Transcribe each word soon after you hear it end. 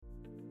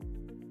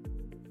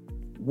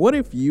What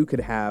if you could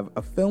have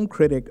a film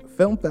critic,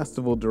 film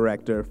festival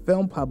director,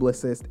 film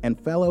publicist,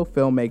 and fellow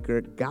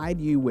filmmaker guide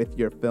you with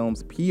your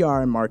film's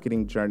PR and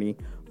marketing journey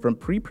from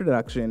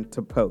pre-production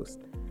to post?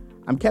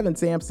 I'm Kevin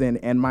Sampson,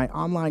 and my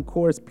online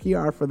course,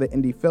 PR for the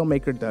Indie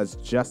Filmmaker, does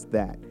just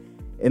that.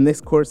 In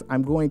this course,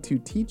 I'm going to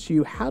teach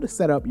you how to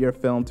set up your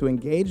film to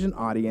engage an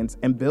audience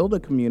and build a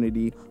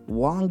community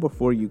long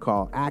before you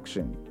call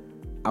action.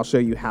 I'll show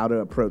you how to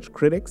approach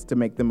critics to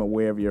make them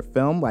aware of your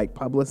film like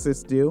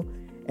publicists do.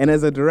 And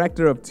as a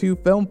director of 2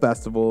 film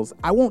festivals,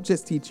 I won't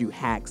just teach you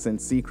hacks and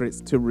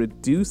secrets to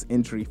reduce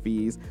entry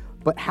fees,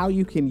 but how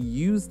you can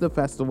use the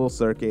festival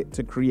circuit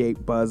to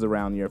create buzz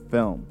around your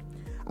film.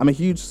 I'm a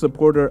huge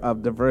supporter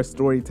of diverse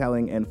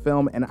storytelling in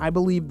film, and I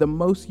believe the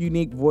most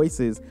unique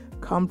voices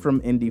come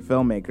from indie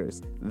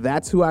filmmakers.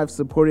 That's who I've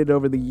supported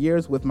over the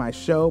years with my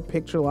show,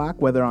 Picture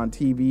Lock, whether on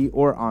TV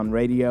or on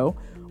radio.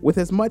 With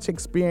as much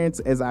experience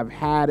as I've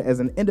had as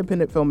an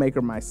independent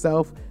filmmaker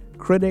myself,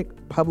 critic,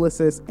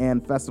 publicist,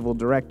 and festival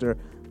director,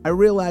 I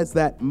realized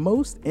that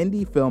most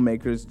indie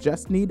filmmakers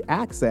just need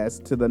access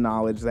to the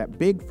knowledge that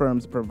big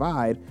firms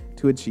provide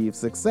to achieve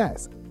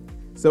success.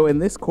 So in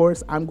this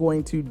course, I'm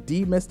going to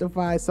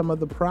demystify some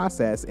of the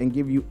process and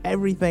give you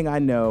everything I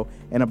know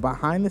and a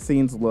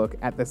behind-the-scenes look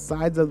at the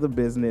sides of the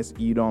business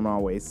you don't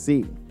always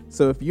see.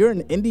 So if you're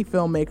an indie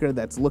filmmaker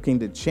that's looking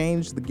to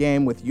change the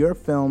game with your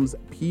film's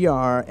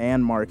PR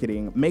and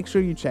marketing, make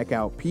sure you check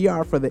out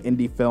PR for the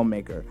Indie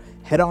Filmmaker.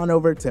 Head on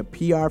over to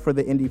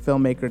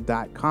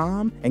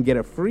prfortheindiefilmmaker.com and get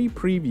a free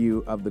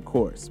preview of the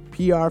course,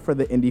 PR for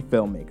the Indie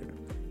Filmmaker.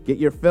 Get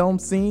your film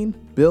seen,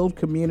 build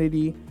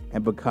community,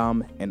 and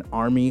become an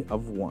army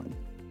of one.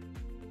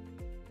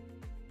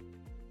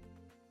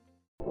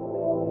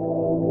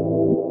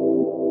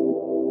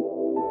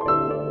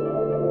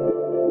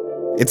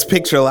 It's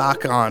Picture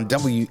Lock on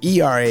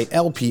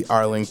WERA-LP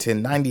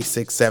Arlington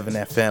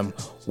 96.7 FM.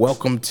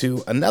 Welcome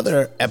to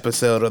another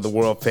episode of the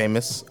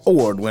world-famous,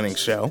 award-winning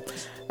show.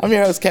 I'm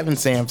your host, Kevin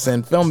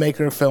Sampson,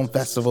 filmmaker, film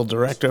festival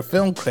director,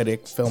 film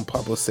critic, film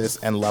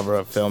publicist, and lover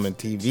of film and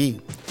TV.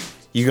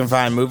 You can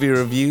find movie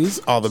reviews,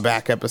 all the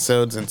back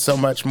episodes, and so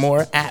much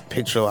more at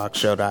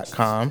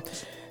picturelockshow.com.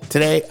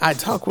 Today, I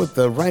talk with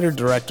the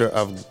writer-director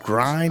of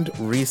Grind,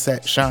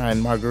 Reset,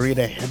 Shine,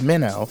 Margarita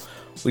Jimeno.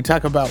 We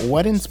talk about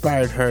what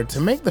inspired her to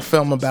make the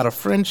film about a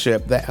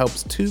friendship that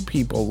helps 2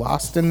 people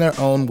lost in their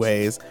own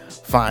ways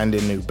find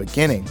a new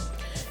beginning.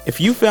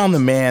 If you found the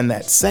man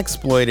that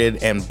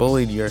sexploited and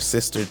bullied your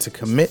sister to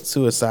commit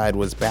suicide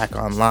was back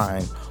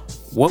online,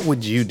 what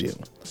would you do?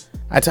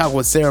 I talk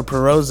with Sarah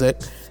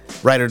Perozic,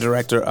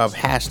 writer-director of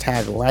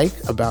 #Like,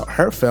 about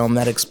her film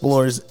that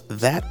explores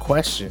that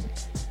question.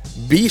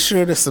 Be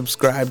sure to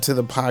subscribe to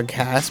the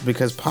podcast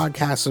because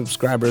podcast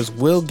subscribers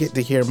will get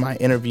to hear my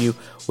interview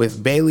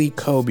with Bailey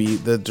Kobe,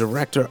 the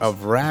director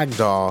of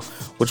Ragdoll,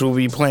 which will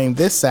be playing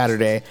this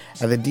Saturday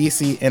at the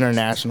DC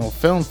International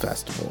Film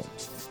Festival.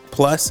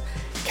 Plus,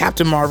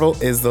 Captain Marvel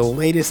is the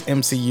latest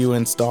MCU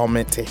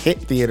installment to hit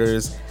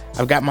theaters.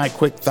 I've got my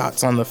quick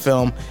thoughts on the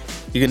film.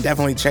 You can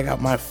definitely check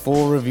out my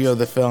full review of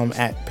the film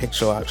at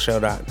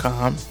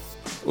picturelockshow.com.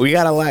 We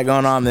got a lot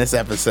going on this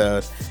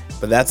episode,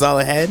 but that's all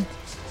ahead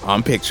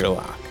on Picture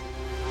Lock.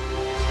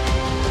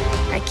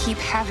 I keep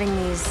having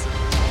these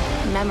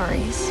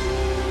memories.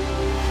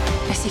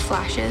 I see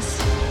flashes.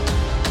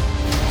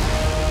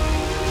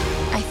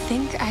 I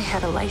think I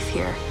had a life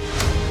here.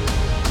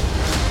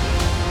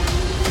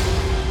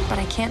 But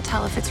I can't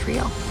tell if it's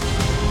real.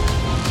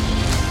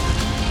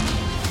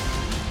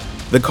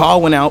 The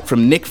call went out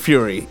from Nick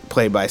Fury,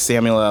 played by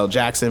Samuel L.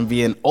 Jackson,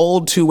 via an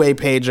old 2-way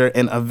pager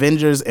in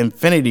Avengers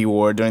Infinity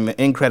War during the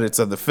end credits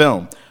of the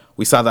film.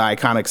 We saw the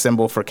iconic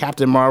symbol for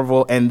Captain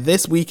Marvel, and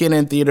this weekend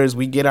in theaters,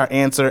 we get our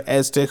answer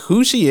as to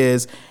who she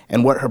is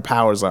and what her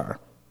powers are.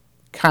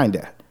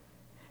 Kinda.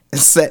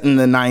 Set in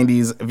the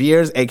 90s,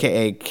 Veers,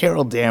 a.k.a.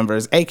 Carol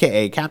Danvers,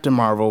 a.k.a. Captain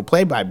Marvel,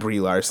 played by Brie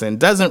Larson,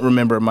 doesn't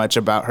remember much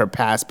about her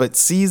past, but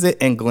sees it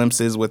in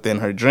glimpses within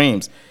her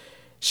dreams.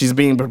 She's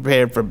being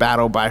prepared for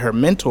battle by her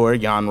mentor,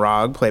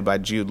 Yon-Rogg, played by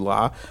Jude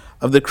Law,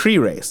 of the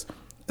Kree race.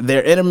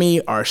 Their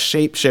enemy are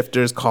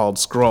shapeshifters called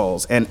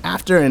Skrulls, and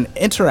after an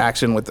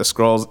interaction with the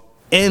Skrulls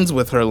ends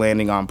with her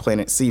landing on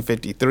planet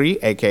C-53,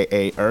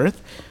 aka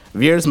Earth,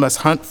 Veers must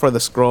hunt for the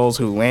Skrulls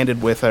who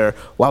landed with her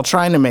while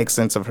trying to make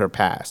sense of her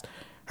past.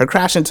 Her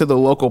crash into the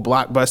local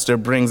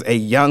Blockbuster brings a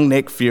young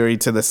Nick Fury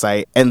to the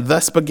site, and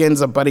thus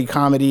begins a buddy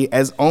comedy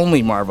as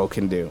only Marvel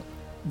can do.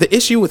 The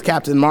issue with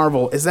Captain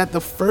Marvel is that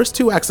the first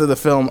 2 acts of the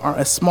film are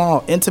a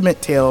small,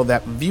 intimate tale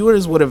that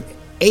viewers would have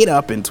ate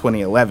up in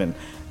 2011.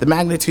 The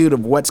magnitude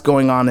of what's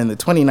going on in the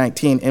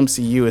 2019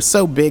 MCU is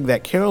so big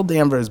that Carol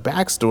Danvers'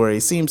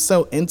 backstory seems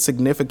so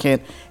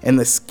insignificant in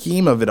the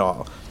scheme of it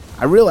all.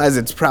 I realize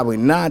it's probably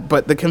not,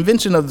 but the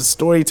convention of the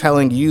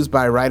storytelling used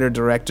by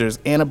writer-directors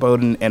Anna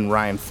Boden and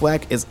Ryan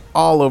Fleck is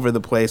all over the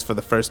place for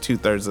the first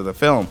 2/3 of the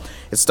film.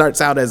 It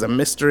starts out as a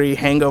mystery,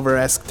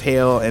 hangover-esque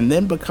tale, and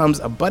then becomes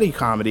a buddy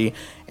comedy,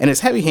 and is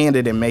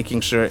heavy-handed in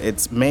making sure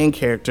its main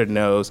character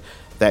knows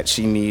that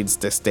she needs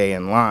to stay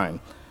in line.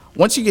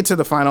 Once you get to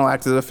the final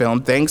act of the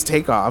film, things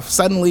take off.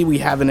 Suddenly, we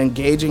have an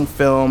engaging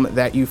film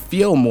that you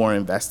feel more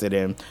invested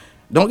in.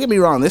 Don't get me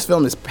wrong, this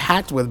film is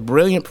packed with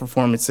brilliant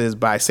performances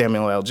by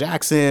Samuel L.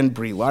 Jackson,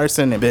 Brie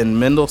Larson, and Ben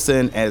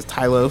Mendelsohn as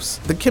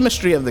Tylos. The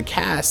chemistry of the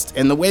cast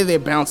and the way they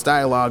bounce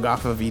dialogue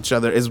off of each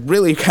other is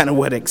really kind of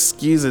what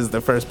excuses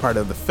the first part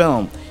of the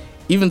film.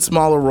 Even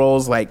smaller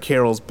roles like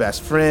Carol's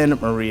best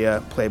friend,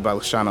 Maria, played by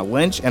Lashana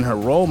Lynch, and her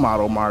role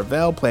model,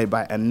 Marvell, played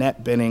by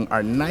Annette Bening,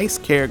 are nice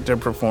character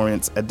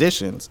performance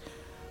additions.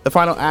 The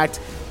final act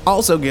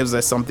also gives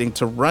us something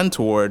to run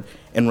toward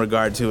in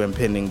regard to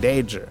impending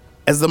danger.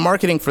 As the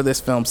marketing for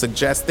this film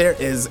suggests, there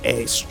is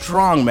a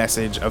strong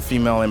message of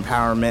female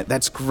empowerment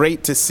that's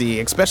great to see,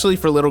 especially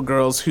for little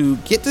girls who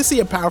get to see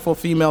a powerful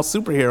female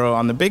superhero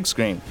on the big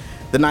screen.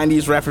 The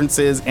 90s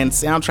references and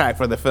soundtrack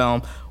for the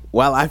film,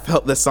 while I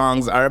felt the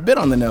songs are a bit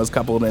on the nose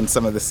coupled in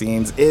some of the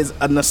scenes, is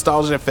a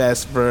nostalgia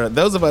fest for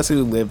those of us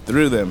who lived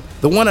through them.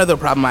 The one other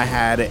problem I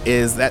had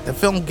is that the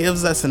film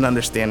gives us an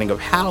understanding of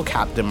how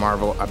Captain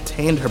Marvel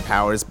obtained her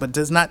powers, but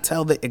does not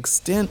tell the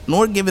extent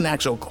nor give an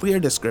actual clear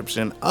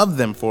description of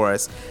them for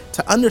us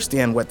to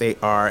understand what they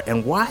are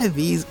and why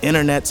these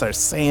internets are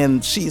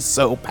saying she's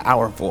so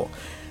powerful.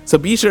 So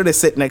be sure to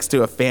sit next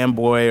to a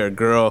fanboy or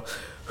girl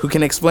who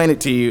can explain it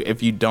to you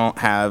if you don't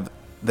have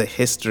the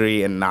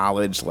history and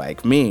knowledge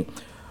like me.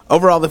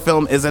 Overall, the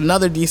film is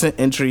another decent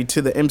entry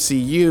to the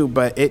MCU,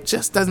 but it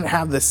just doesn't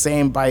have the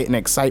same bite and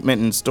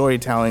excitement and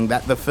storytelling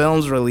that the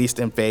films released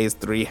in Phase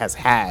 3 has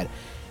had.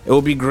 It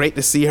will be great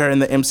to see her in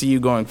the MCU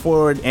going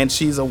forward, and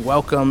she's a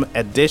welcome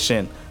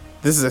addition.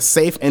 This is a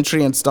safe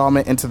entry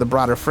installment into the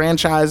broader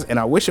franchise, and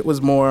I wish it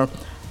was more.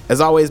 As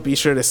always, be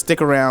sure to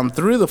stick around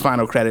through the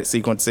final credit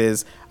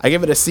sequences. I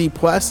give it a C+. You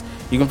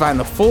can find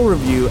the full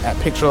review at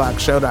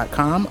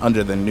picturelockshow.com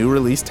under the new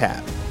release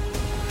tab.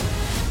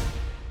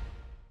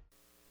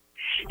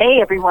 Hey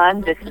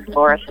everyone, this is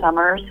Laura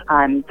Summers.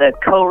 I'm the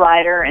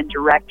co-writer and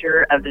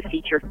director of the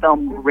feature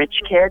film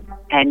Rich Kid,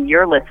 and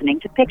you're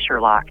listening to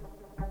Picture Lock.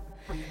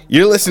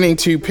 You're listening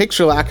to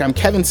Picture Lock. I'm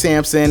Kevin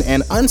Sampson,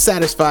 and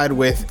unsatisfied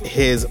with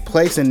his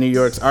place in New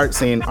York's art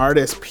scene,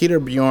 artist Peter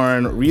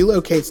Bjorn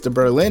relocates to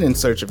Berlin in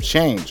search of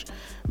change.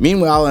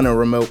 Meanwhile, in a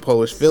remote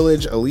Polish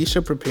village,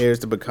 Alicia prepares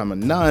to become a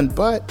nun,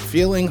 but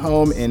feeling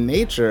home in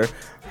nature,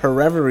 her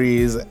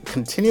reveries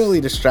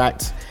continually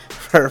distract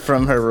her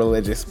from her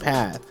religious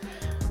path.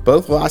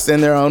 Both lost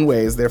in their own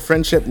ways, their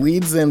friendship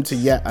leads them to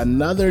yet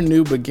another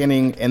new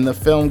beginning in the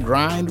film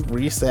Grind,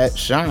 Reset,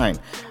 Shine.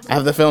 I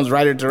have the film's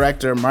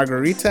writer-director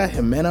Margarita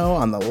Jimeno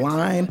on the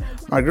line.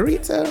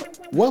 Margarita,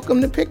 welcome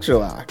to Picture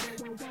Lock.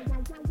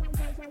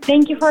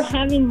 Thank you for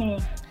having me.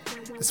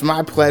 It's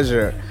my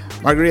pleasure.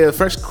 Margarita, the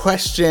first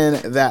question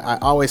that I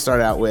always start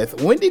out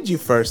with, when did you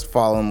first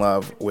fall in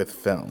love with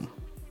film?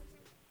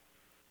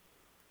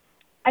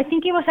 I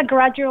think it was a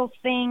gradual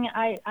thing.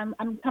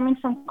 I'm coming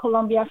from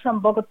Colombia,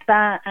 from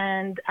Bogota,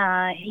 and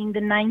in the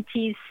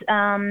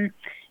 90s,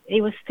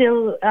 it was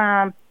still,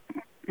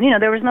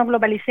 there was no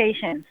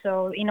globalization.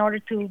 So in order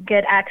to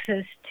get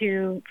access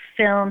to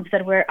films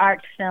that were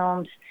art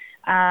films,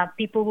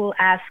 people will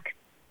ask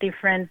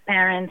different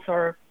parents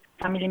or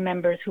family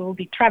members who will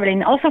be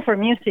traveling, also for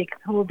music,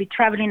 who will be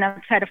traveling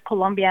outside of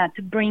Colombia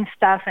to bring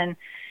stuff, and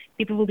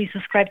people will be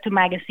subscribed to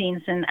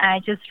magazines. And I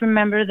just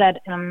remember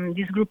that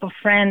this group of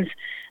friends,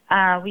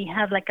 we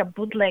had like a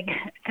bootleg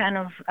kind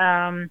of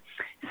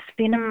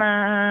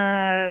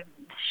cinema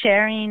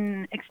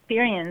sharing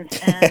experience.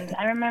 And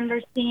I remember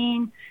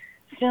seeing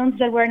films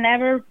that were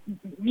never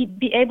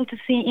be able to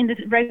see in the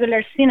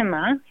regular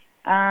cinema,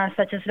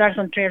 such as Lars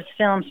von Trier's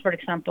films, for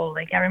example.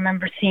 Like I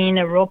remember seeing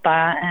Europa,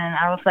 and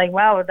I was like,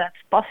 wow, that's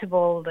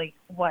possible. Like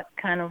what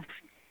kind of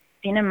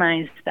cinema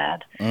is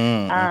that?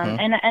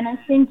 And I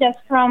think just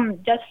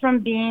from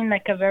being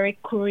like a very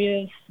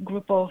curious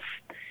group of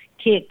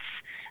kids,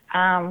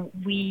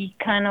 we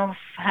kind of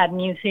had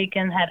music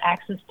and had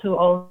access to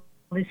all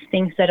these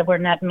things that were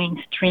not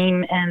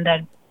mainstream and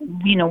that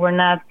were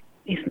not.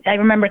 I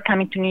remember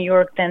coming to New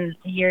York, then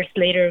years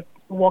later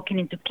walking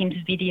into Kim's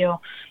video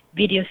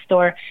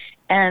store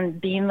and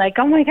being like,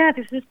 oh my God,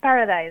 this is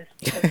paradise.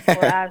 Because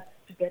for us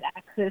to get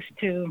access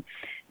to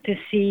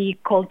see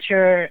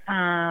culture,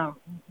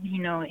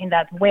 in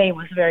that way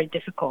was very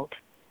difficult.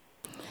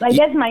 So I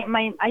guess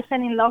I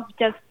fell in love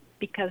just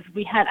because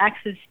we had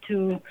access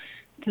to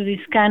this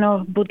kind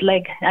of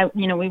bootleg.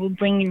 We would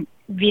bring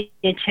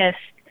VHS,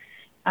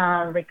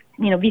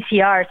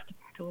 VCRs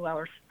to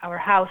our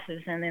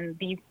houses, and then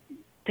be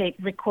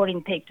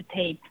recording tape to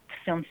tape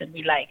films that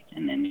we liked,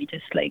 and then we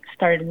just like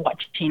started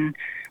watching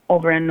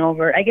over and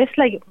over. I guess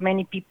like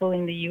many people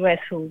in the U.S.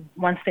 who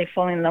once they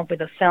fall in love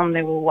with a film,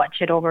 they will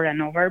watch it over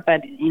and over.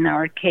 But in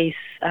our case,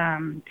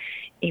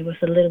 it was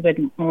a little bit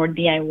more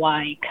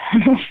DIY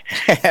kind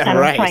of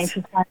right.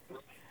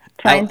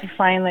 trying to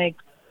find like.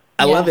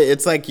 I love it.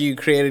 It's like you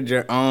created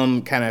your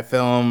own kind of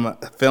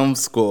film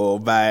school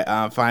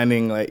by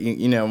finding like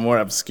more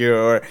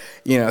obscure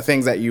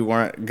things that you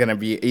weren't gonna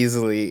be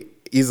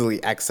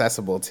easily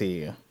accessible to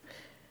you.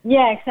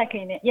 Yeah,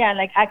 exactly. Yeah,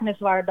 like Agnes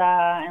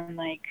Varda and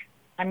like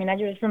I mean, I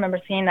just remember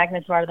seeing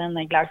Agnes Varda,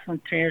 like Lars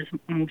von Trier's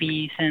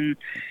movies, and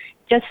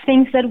just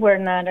things that were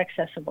not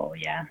accessible.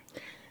 Yeah.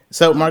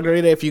 So,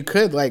 Margarita, if you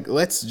could, like,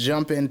 let's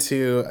jump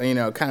into,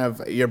 kind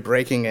of your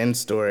breaking in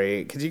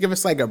story. Could you give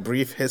us, like, a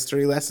brief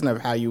history lesson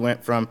of how you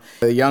went from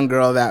the young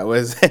girl that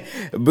was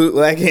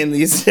bootlegging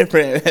these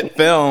different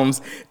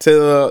films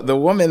to the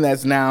woman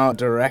that's now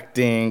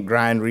directing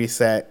Grind,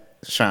 Reset,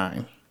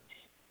 Shine?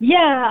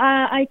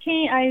 Yeah,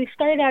 I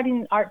started out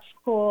in art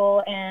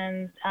school,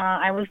 and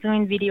I was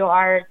doing video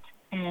art,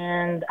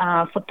 and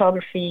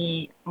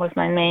photography was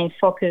my main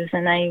focus,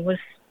 and I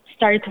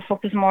started to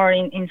focus more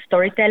in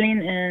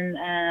storytelling. And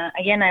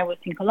again, I was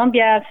in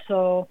Colombia,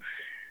 so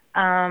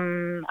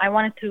I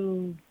wanted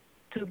to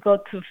go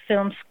to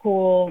film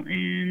school,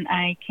 and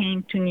I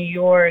came to New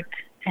York,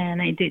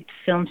 and I did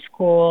film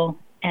school.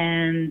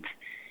 And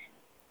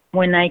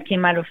when I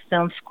came out of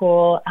film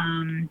school,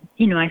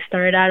 I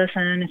started out as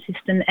an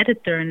assistant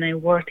editor, and I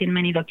worked in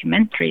many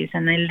documentaries,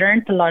 and I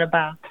learned a lot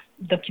about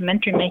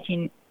documentary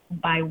making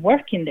by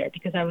working there,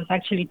 because I was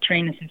actually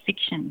trained as a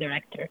fiction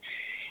director.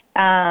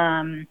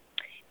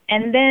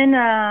 And then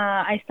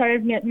I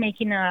started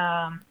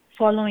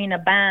following a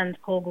band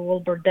called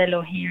Google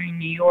Bordello here in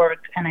New York,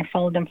 and I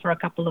followed them for a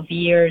couple of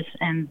years,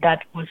 and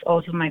that was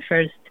also my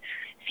first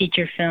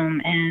feature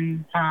film,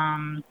 and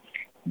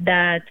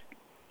that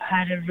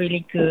had a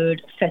really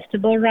good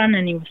festival run,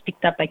 and it was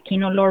picked up by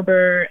Kino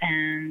Lorber,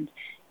 and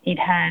it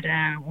had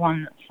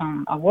won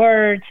some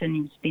awards,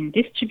 and it's been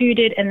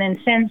distributed. And then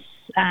since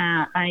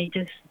I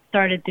just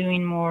started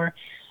doing more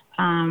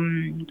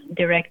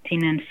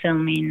directing and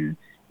filming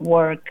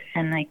work,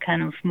 and I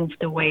kind of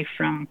moved away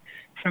from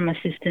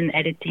assistant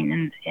editing,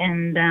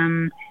 and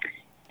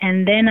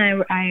then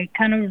I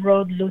kind of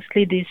wrote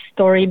loosely this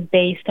story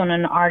based on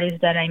an artist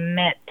that I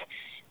met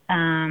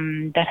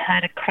that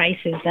had a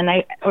crisis, and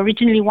I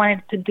originally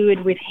wanted to do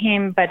it with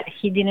him, but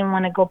he didn't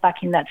want to go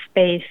back in that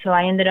space, so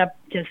I ended up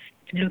just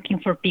looking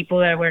for people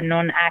that were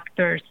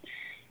non-actors,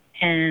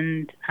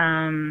 and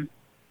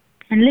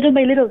little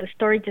by little the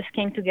story just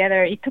came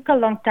together. It took a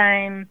long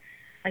time.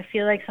 I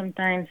feel like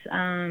sometimes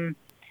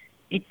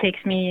it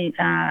takes me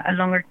a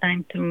longer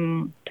time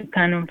to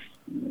kind of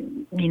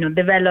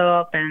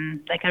develop,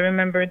 and like I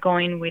remember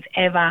going with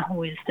Eva,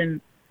 who is the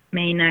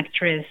main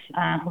actress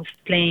who's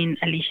playing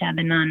Alicia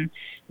the Nun.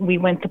 We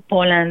went to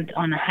Poland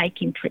on a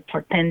hiking trip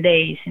for 10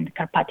 days in the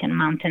Carpathian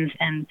Mountains,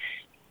 and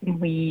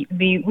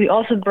we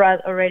also brought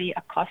already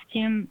a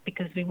costume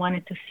because we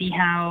wanted to see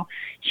how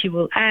she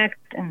will act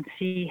and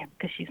see,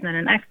 because she's not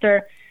an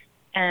actor.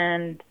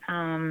 And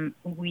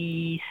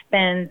we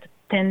spent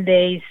 10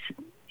 days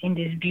in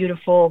this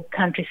beautiful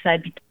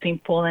countryside between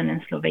Poland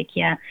and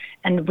Slovakia,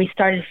 and we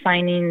started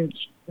finding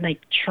like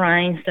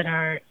shrines that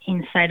are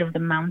inside of the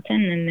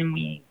mountain, and then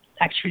we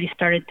actually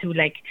started to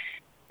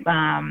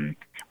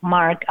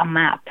mark a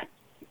map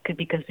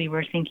because we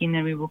were thinking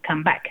that we will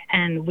come back,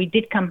 and we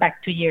did come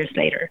back 2 years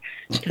later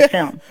to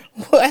film.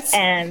 What?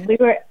 And we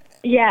were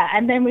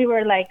and then we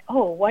were like,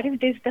 oh, what if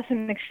this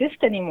doesn't exist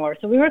anymore?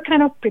 So we were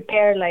kind of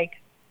prepared,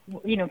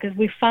 because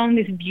we found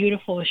this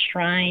beautiful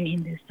shrine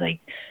in this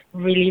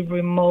really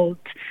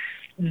remote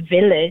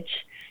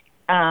village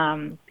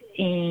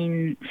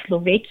in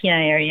Slovakia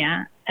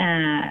area,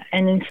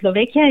 and in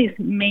Slovakia is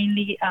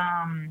mainly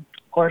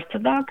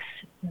Orthodox.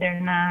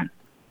 They're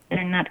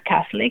not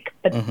Catholic,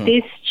 but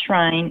this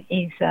shrine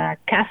is a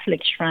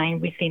Catholic shrine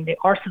within the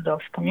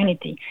Orthodox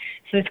community,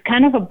 so it's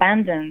kind of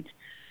abandoned.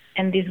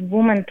 And this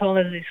woman told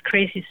us this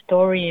crazy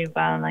story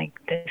about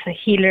there's a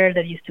healer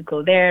that used to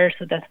go there,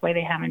 so that's why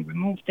they haven't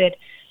removed it.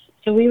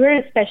 So we were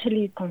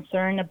especially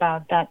concerned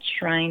about that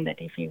shrine, that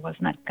if it was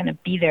not going to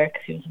be there,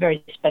 because it was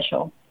very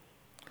special.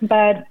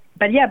 But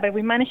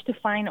we managed to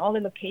find all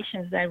the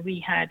locations that we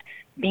had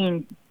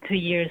been 2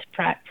 years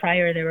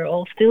prior. They were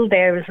all still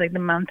there. It was like the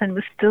mountain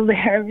was still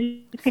there.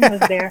 Everything was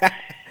there.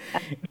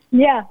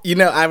 Yeah.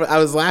 I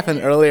was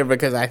laughing earlier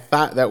because I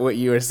thought that what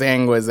you were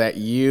saying was that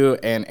you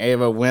and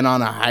Ava went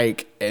on a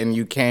hike and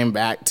you came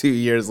back 2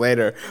 years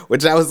later,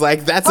 which I was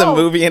like, that's a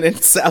movie in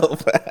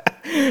itself.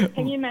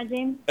 Can you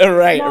imagine?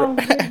 Right. No,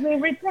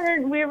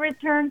 we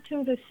returned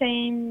to the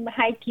same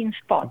hiking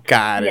spot.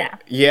 Got it.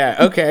 Yeah.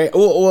 Okay.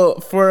 Well,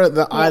 for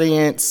the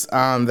audience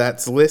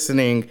that's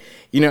listening,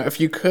 if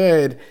you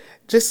could,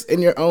 just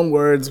in your own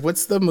words,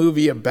 what's the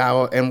movie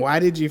about, and why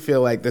did you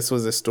feel like this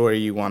was a story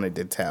you wanted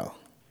to tell?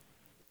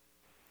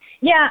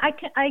 Yeah,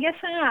 I guess,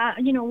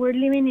 we're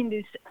living in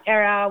this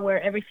era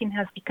where everything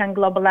has become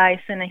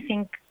globalized, and I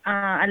think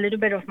a little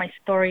bit of my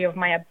story of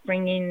my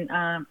upbringing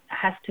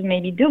has to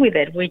maybe do with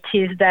it, which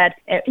is that,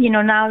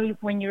 now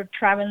when you're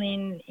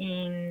traveling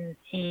in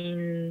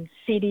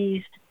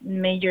cities,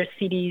 major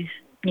cities,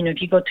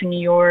 if you go to New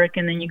York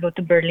and then you go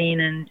to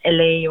Berlin and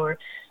LA, or,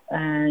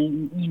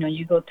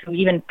 you go to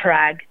even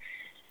Prague,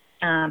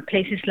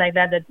 places like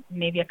that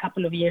maybe a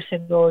couple of years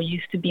ago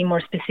used to be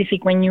more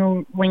specific. When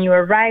you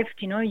arrived,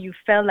 you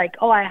felt like,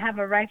 oh, I have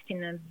arrived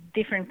in a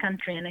different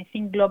country. And I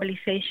think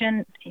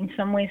globalization in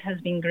some ways has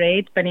been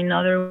great, but in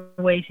other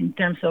ways, in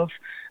terms of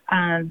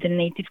the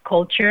native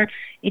culture,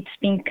 it's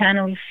been kind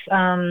of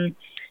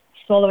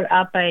swallowed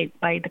up by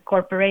the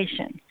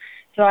corporation.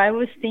 So I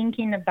was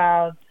thinking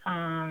about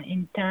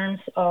in terms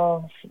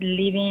of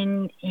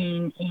living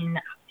in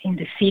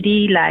the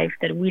city life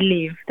that we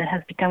live, that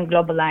has become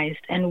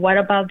globalized, and what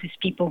about these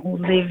people who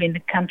live in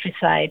the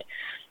countryside,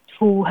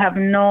 who have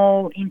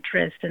no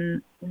interest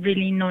and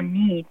really no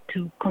need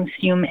to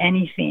consume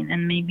anything,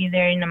 and maybe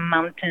they're in a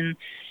mountain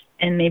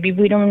and maybe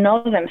we don't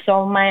know them.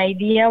 So my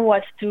idea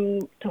was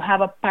to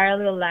have a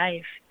parallel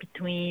life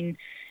between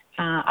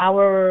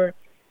our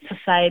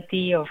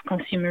society of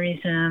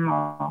consumerism,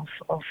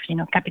 of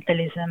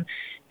capitalism,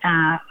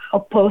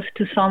 opposed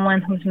to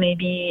someone who's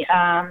maybe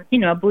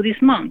a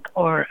Buddhist monk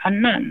or a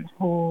nun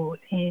who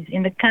is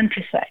in the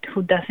countryside,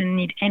 who doesn't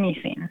need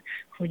anything,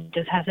 who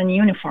just has a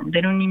uniform.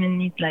 They don't even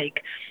need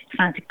like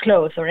fancy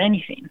clothes or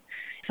anything.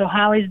 So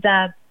how is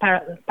that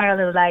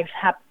parallel life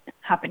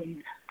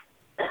happening?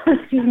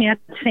 Excuse me, at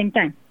the same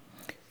time.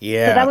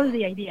 Yeah. So that was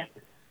the idea.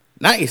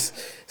 Nice.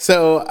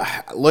 So,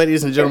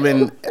 ladies and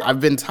gentlemen, I've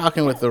been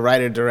talking with the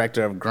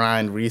writer-director of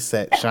Grind,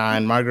 Reset,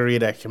 Shine,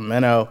 Margarita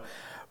Jimeno.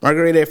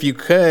 Margarita, if you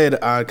could,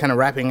 kind of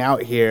wrapping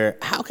out here,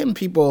 how can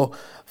people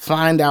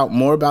find out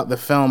more about the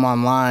film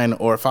online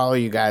or follow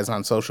you guys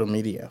on social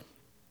media?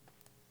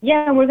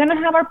 Yeah, we're going to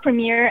have our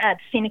premiere at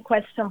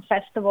CineQuest Film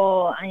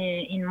Festival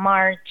in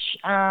March,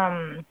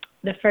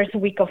 the first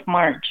week of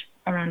March,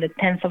 around the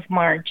 10th of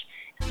March.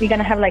 We're going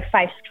to have like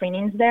 5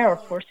 screenings there, or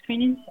 4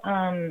 screenings.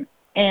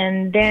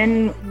 And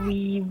then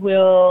we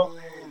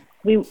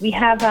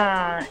have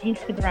an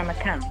Instagram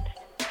account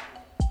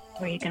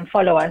where you can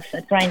follow us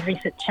at Grind,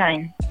 Reset,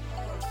 Shine.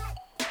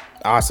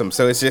 Awesome.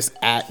 So it's just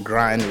at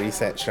Grind,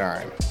 Reset,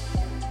 Shine.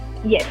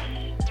 Yes.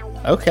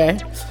 Okay.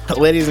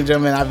 Ladies and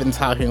gentlemen, I've been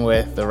talking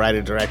with the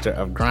writer-director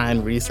of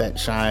Grind, Reset,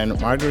 Shine,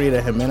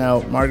 Margarita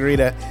Jimeno.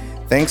 Margarita,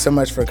 thanks so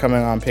much for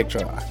coming on Picture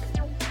Lock.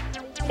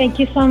 Thank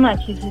you so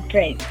much. This is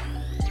great.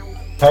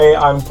 Hey,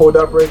 I'm Paul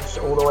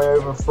Dubridge, all the way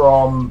over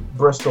from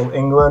Bristol,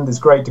 England. It's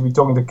great to be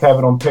talking to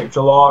Kevin on Picture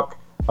Lock.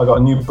 I got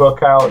a new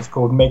book out. It's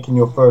called Making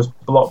Your First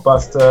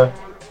Blockbuster.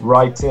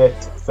 Write it,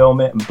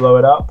 film it, and blow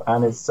it up.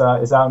 And it's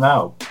out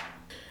now.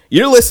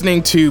 You're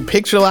listening to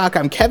Picture Lock.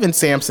 I'm Kevin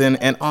Sampson,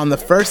 and on the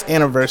first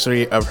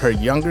anniversary of her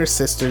younger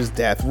sister's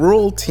death,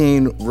 rural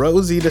teen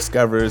Rosie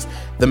discovers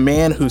the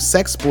man who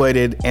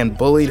sexploited and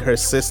bullied her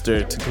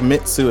sister to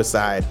commit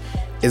suicide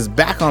is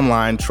back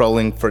online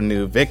trolling for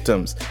new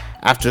victims.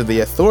 After the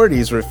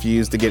authorities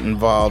refuse to get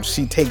involved,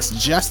 she takes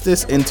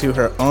justice into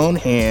her own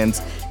hands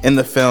in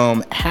the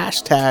film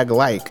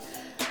 #Like.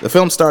 The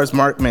film stars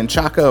Mark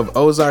Menchaca of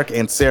Ozark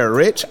and Sarah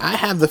Rich. I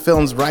have the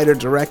film's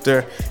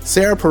writer-director,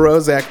 Sarah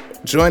Perozek,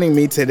 joining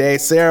me today.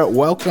 Sarah,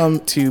 welcome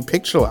to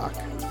Picture Lock.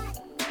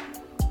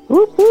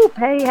 Whoop, whoop.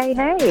 Hey.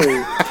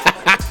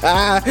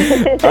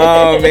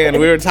 Oh, man,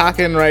 we were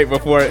talking right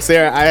before.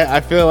 Sarah, I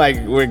feel like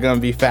we're going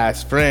to be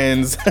fast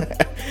friends.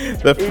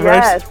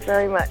 Yes,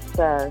 very much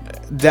so.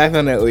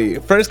 Definitely.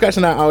 First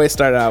question I always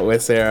start out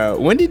with, Sarah,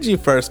 when did you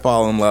first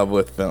fall in love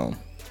with film?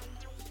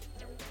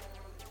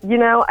 You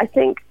know, I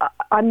think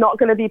I'm not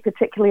going to be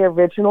particularly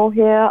original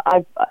here.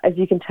 As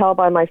you can tell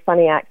by my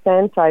funny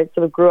accent, I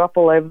sort of grew up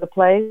all over the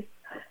place.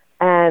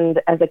 And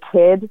as a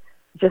kid,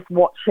 just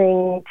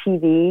watching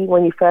TV,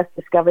 when you first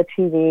discover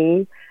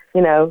TV,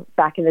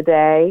 back in the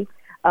day,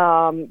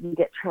 you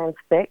get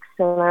transfixed.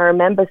 And I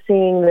remember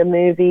seeing the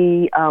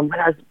movie when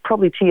I was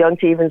probably too young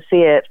to even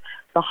see it,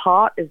 The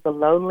Heart is the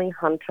Lonely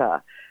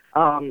Hunter,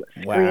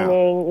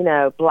 screening,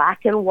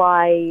 black and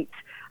white.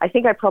 I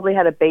think I probably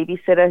had a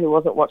babysitter who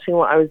wasn't watching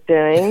what I was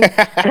doing.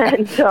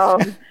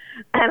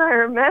 And I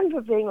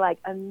remember being like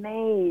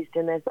amazed.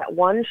 And there's that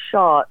one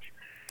shot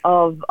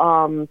of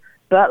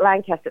Burt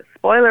Lancaster.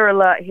 Spoiler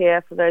alert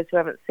here for those who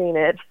haven't seen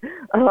it.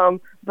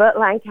 Burt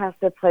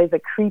Lancaster plays a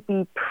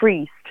creepy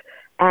priest,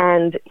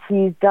 and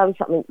he's done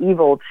something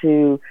evil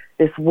to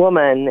this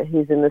woman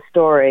who's in the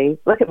story.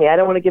 Look at me, I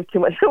don't want to give too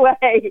much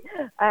away.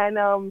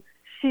 And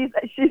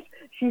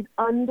she's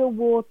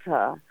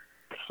underwater,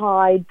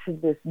 tied to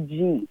this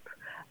jeep,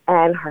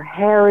 and her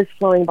hair is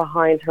flowing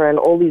behind her, and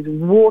all these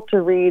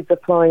water reeds are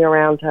flowing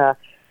around her,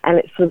 and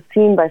it's sort of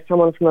seen by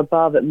someone from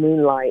above at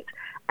moonlight.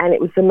 And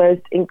it was the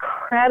most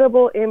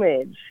incredible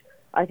image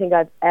I think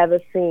I've ever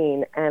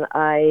seen. And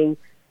I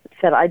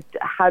said,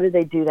 how do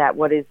they do that?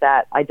 What is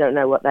that? I don't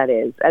know what that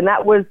is. And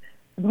that was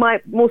my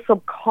more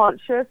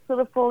subconscious sort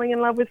of falling in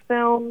love with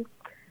film.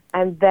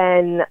 And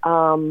then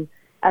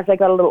as I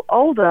got a little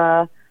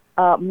older,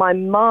 my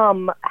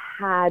mom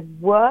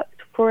had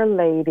worked for a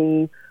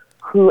lady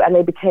and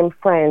they became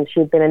friends.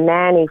 She had been a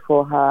nanny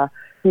for her,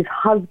 whose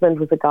husband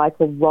was a guy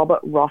called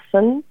Robert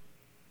Rossen,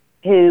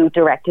 who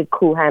directed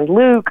Cool Hand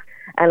Luke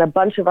and a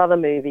bunch of other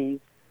movies.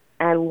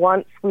 And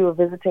once we were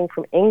visiting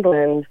from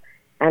England,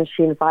 and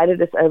she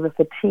invited us over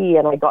for tea,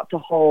 and I got to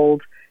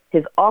hold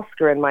his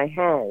Oscar in my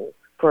hands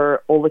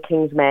for All the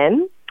King's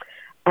Men.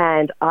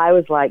 And I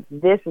was like,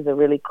 this is a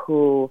really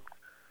cool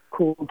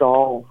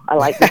doll. I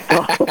like this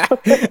doll.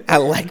 I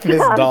like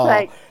this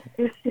doll.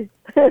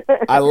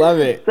 I love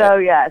it.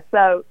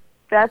 So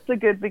that's a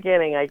good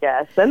beginning, I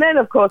guess. And then,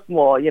 of course,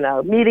 more,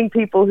 meeting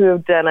people who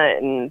have done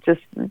it and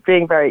just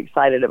being very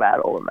excited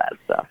about all of that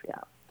stuff, yeah.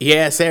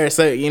 Yeah, Sarah,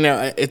 so,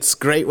 it's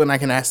great when I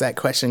can ask that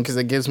question because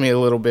it gives me a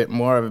little bit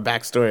more of a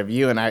backstory of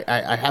you. And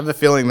I have the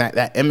feeling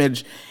that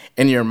image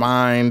in your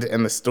mind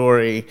and the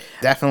story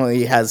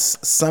definitely has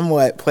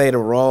somewhat played a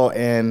role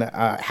in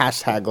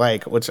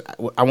 #like, which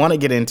I want to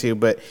get into.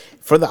 But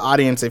for the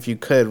audience, if you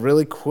could,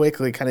 really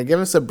quickly kind of give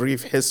us a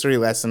brief history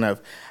lesson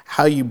of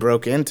how you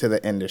broke into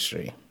the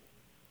industry.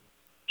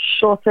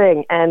 Sure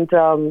thing. And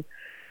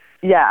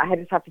I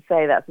just have to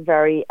say that's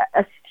very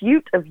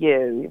astute of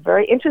you.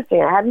 Very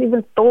interesting. I hadn't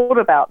even thought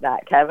about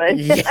that, Kevin.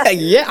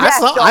 Yeah,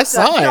 I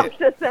saw it.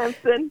 Dr.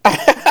 Sampson.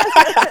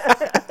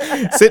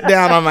 Sit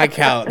down on my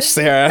couch,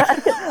 Sarah.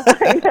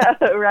 I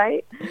know,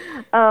 right?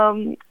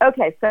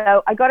 Okay,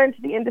 so I got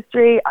into the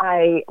industry.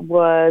 I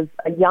was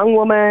a young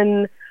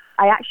woman.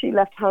 I actually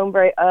left home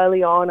very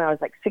early on. I was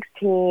like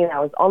 16. I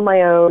was on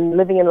my own,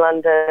 living in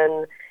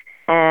London,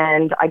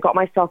 and I got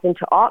myself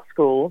into art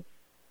school.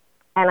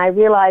 And I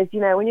realized,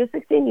 when you're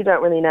 16, you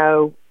don't really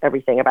know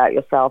everything about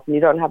yourself, and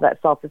you don't have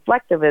that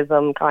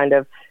self-reflectivism kind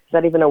of, is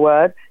that even a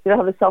word? You don't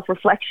have the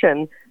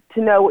self-reflection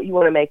to know what you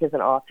want to make as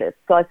an artist.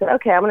 So I said,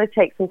 okay, I'm going to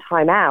take some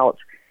time out.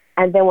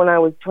 And then when I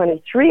was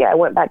 23, I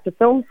went back to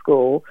film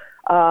school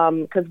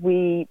because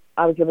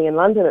I was living in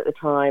London at the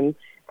time.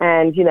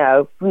 And,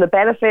 from the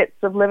benefits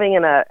of living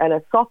in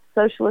a soft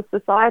socialist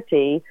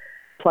society,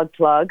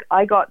 plug,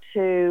 I got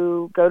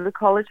to go to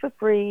college for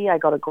free. I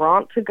got a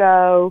grant to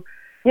go.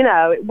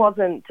 It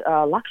wasn't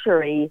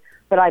luxury,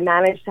 but I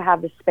managed to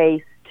have the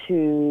space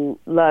to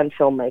learn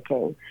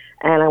filmmaking.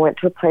 And I went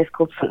to a place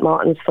called St.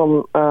 Martin's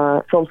Film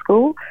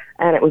School,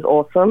 and it was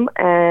awesome.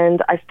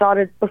 And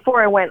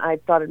before I went, I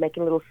started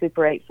making little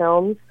Super 8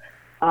 films.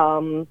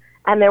 And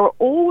they were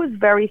always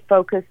very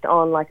focused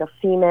on like a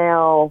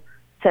female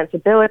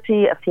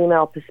sensibility, a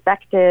female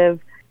perspective,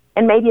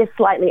 and maybe a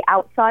slightly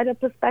outsider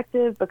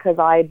perspective because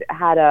I'd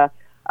had a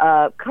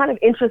kind of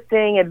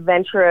interesting,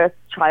 adventurous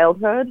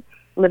childhood,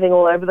 living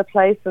all over the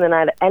place, and then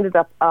I ended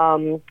up,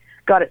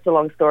 God, it's a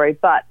long story,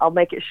 but I'll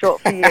make it short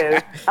for you.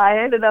 I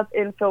ended up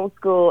in film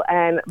school,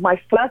 and my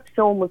first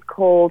film was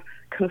called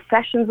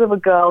Confessions of a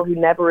Girl Who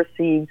Never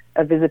Received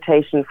a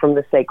Visitation from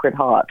the Sacred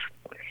Heart,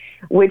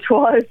 which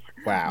was,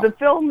 wow. The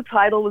film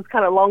title was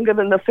kind of longer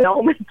than the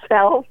film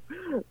itself,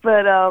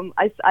 but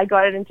I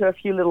got it into a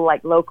few little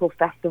like local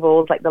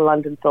festivals, like the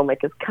London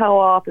Filmmakers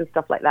Co-op and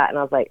stuff like that, and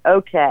I was like,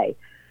 okay,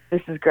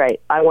 this is great.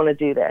 I want to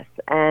do this.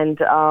 And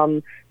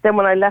then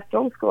when I left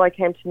film school, I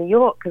came to New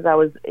York because I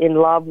was in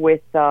love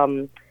with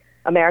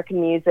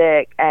American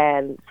music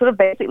and sort of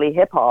basically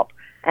hip-hop,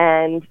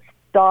 and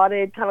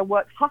started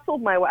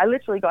hustled my way. I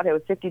literally got here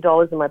with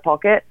 $50 in my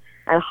pocket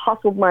and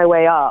hustled my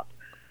way up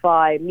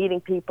by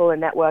meeting people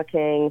and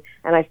networking.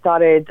 And I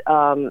started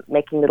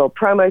making little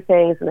promo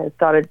things, and then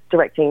started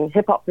directing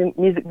hip-hop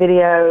music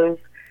videos.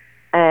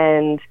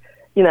 And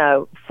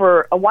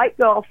for a white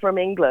girl from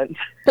England,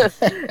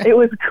 it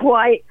was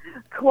quite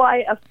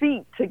a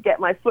feat to get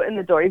my foot in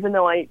the door, even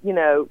though I,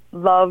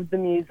 loved the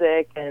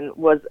music and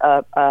was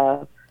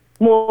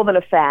more than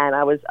a fan.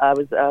 I was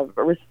a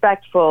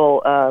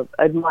respectful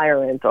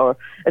admirant, or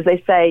as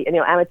they say,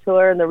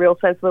 amateur in the real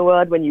sense of the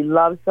word. When you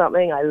love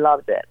something, I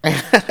loved it.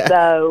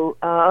 So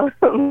I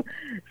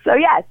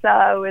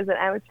was an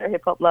amateur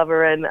hip hop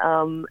lover, and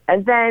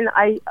then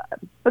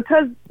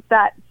because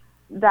that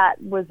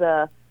was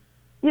a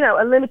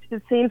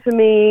limited scene for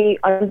me,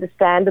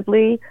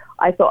 understandably,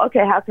 I thought,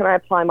 okay, how can I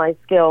apply my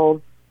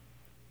skills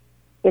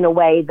in a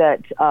way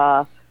that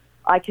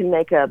I can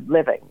make a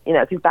living?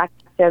 Because back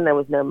then there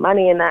was no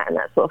money in that and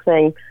that sort of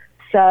thing.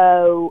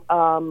 So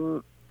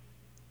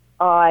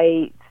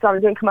I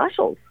started doing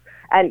commercials.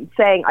 And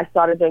saying I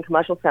started doing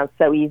commercials sounds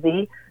so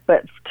easy,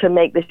 but to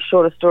make this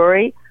shorter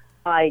story,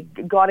 I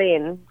got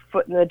in,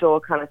 foot in the door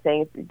kind of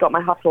thing, got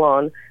my hustle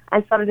on,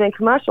 and started doing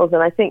commercials.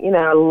 And I think,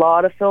 a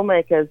lot of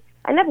filmmakers,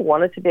 I never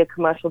wanted to be a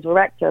commercial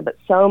director, but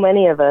so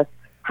many of us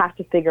have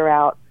to figure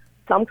out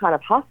some kind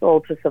of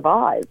hustle to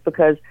survive,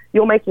 because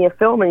you're making a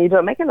film and you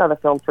don't make another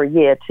film for a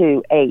year,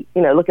 2, 8.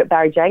 Look at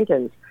Barry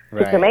Jenkins. It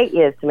took him 8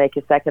 years to make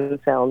his second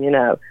film,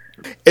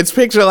 It's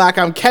Picture Lock.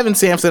 I'm Kevin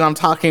Sampson. I'm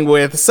talking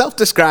with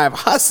self-described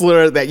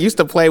hustler that used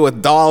to play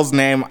with dolls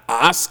named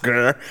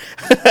Oscar,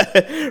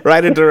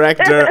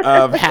 writer-director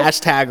of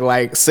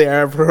 #like,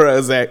 Sarah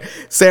Perozek.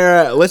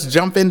 Sarah, let's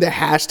jump into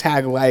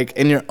 #like.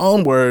 In your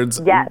own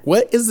words, yes.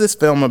 What is this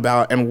film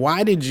about, and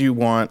why did you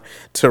want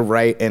to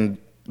write and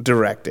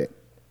direct it?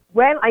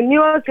 When I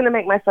knew I was going to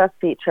make my first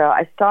feature,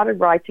 I started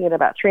writing it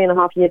about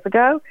 3.5 years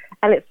ago.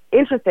 And it's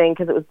interesting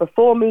because it was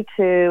before Me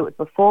Too, it was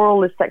before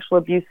all this sexual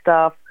abuse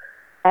stuff.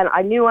 And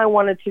I knew I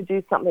wanted to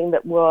do something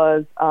that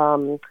was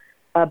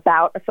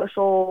about a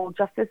social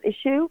justice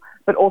issue,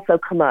 but also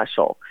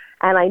commercial.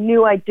 And I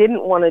knew I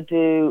didn't want to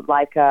do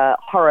like a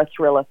horror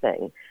thriller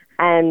thing.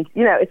 And,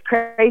 it's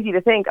crazy to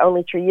think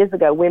only 3 years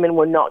ago, women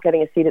were not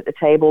getting a seat at the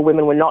table.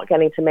 Women were not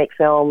getting to make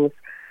films.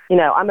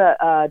 I'm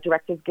a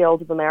Directors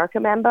Guild of America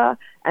member.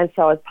 And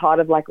so as part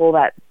of like all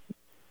that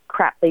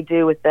crap they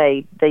do with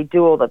they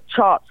do all the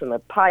charts and the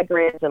pie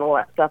grids and all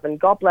that stuff, and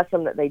God bless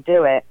them that they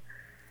do it.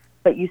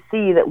 But you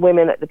see that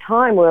women at the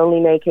time were only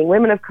making,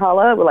 women of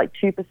color were like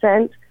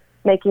 2%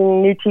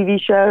 making new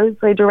TV shows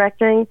they're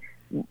directing.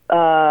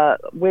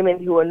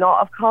 Women who were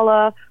not of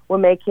color were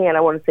making, and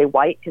I want to say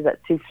white because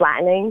that's too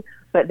flattening,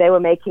 but they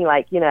were making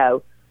like,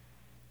 12,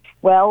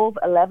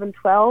 11,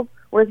 12,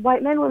 whereas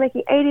white men were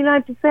making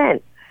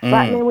 89%.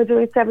 Black men were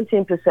doing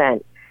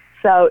 17%.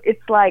 So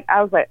it's like,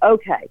 I was like,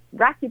 okay,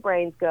 rack your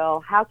brains, girl.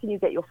 How can you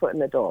get your foot in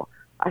the door?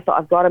 I thought,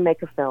 I've got to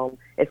make a film.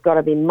 It's got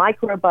to be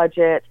micro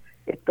budget.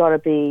 It's got to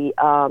be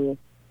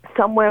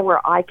somewhere where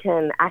I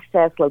can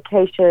access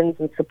locations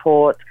and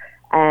support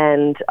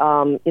and,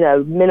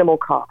 minimal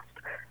cost.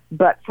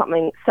 But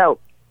so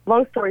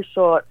long story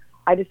short,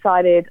 I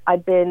decided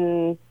I'd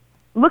been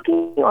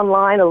looking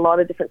online a lot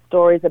of different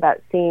stories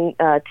about seeing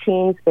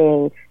teens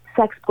being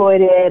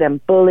sexploited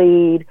and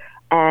bullied,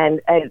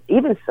 and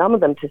even some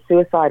of them to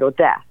suicide or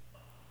death.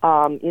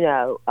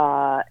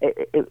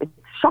 It's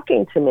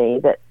shocking to me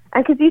that,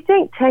 and because you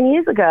think 10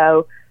 years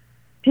ago,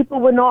 people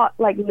were not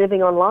like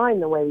living online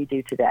the way we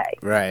do today.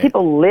 Right.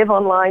 People live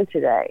online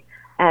today,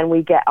 and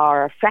we get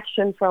our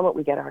affection from it,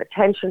 we get our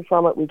attention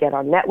from it, we get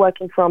our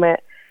networking from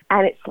it,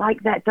 and it's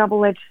like that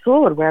double-edged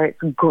sword where it's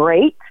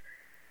great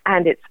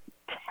and it's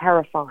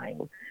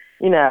terrifying.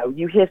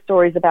 You hear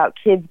stories about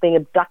kids being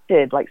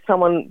abducted, like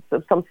some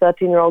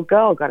 13-year-old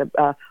girl got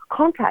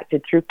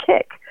contacted through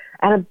Kik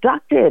and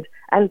abducted,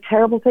 and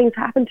terrible things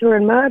happened to her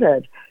and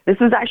murdered. This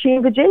was actually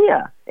in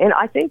Virginia, in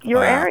I think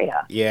your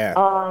area. Yeah.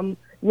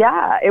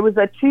 It was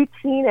 2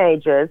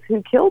 teenagers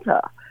who killed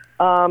her,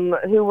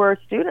 who were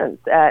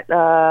students at,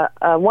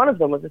 one of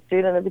them was a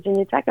student at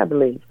Virginia Tech, I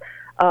believe.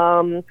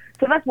 So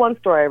that's one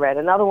story I read.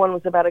 Another one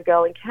was about a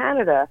girl in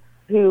Canada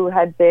who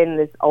had been,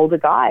 this older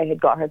guy had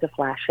got her to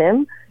flash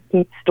him.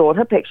 He stored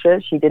her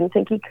pictures. She didn't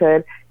think he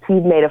could. He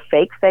made a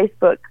fake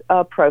Facebook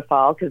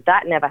profile, because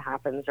that never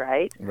happens,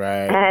 right?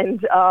 Right.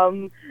 And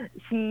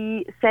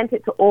he sent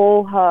it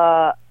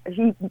to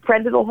he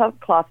friended all her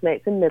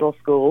classmates in middle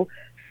school,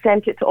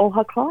 sent it to all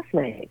her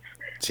classmates.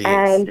 Jeez.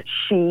 And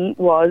she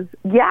was,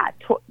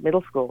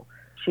 middle school.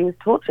 She was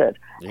tortured.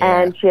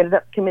 Yeah. And she ended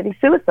up committing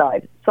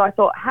suicide. So I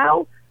thought,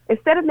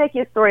 instead of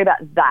making a story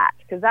about that,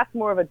 because that's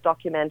more of a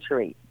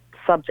documentary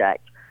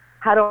subject,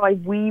 how do I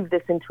weave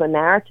this into a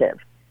narrative?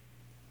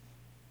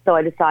 So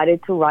I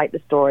decided to write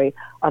the story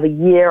of a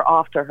year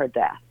after her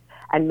death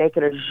and make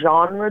it a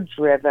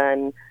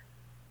genre-driven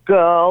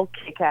girl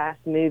kick-ass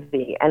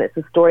movie. And it's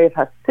the story of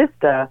her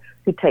sister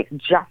who takes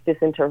justice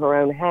into her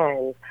own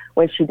hands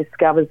when she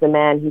discovers the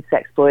man who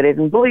sexploited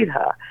and bullied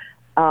her.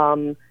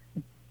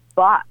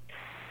 But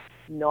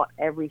not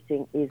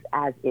everything is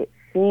as it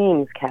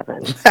seems,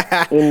 Kevin,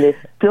 in this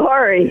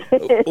story.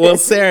 Well,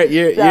 Sarah,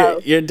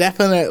 you're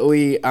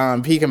definitely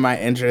piquing my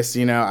interest.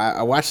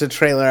 I watched the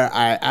trailer.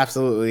 I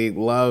absolutely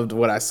loved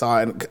what I saw,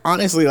 and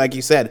honestly, like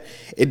you said,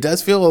 it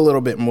does feel a little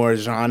bit more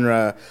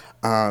genre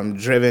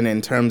driven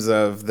in terms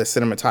of the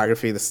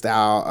cinematography, the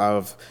style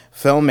of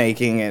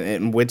filmmaking,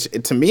 and which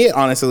to me it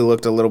honestly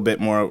looked a little bit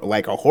more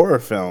like a horror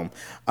film.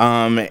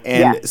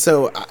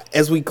 So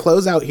as we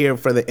close out here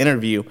for the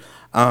interview,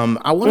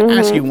 I want to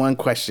ask you one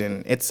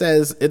question. It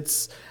says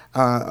it's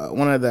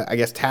one of the, I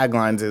guess,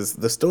 taglines is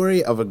the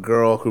story of a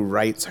girl who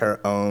writes her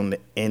own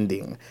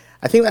ending.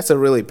 I think that's a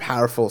really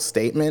powerful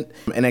statement,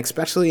 and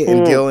especially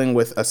in dealing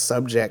with a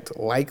subject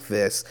like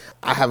this.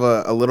 I have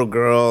a little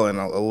girl and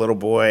a little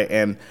boy,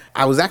 and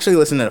I was actually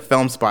listening to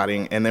Film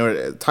Spotting, and they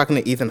were talking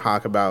to Ethan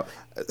Hawke about,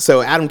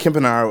 so Adam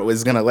Kempenaar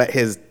was going to let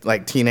his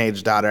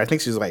teenage daughter, I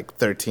think she was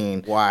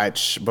 13,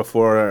 watch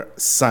Before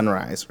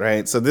Sunrise,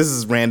 right? So this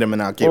is random,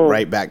 and I'll get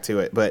right back to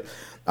it, but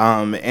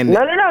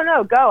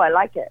No, go. I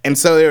like it. And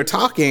so they were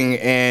talking,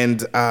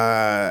 and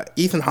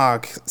Ethan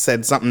Hawke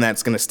said something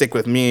that's going to stick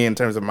with me in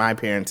terms of my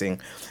parenting.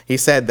 He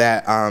said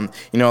that, a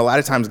lot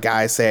of times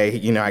guys say,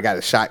 I got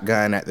a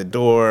shotgun at the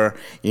door,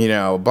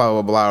 blah,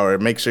 blah, blah, or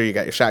make sure you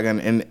got your shotgun.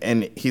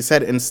 And he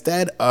said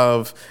instead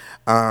of,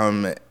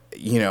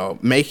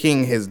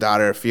 making his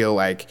daughter feel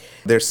like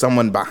there's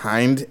someone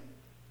behind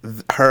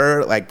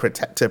her,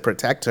 to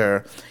protect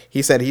her,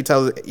 he said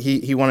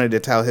he wanted to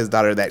tell his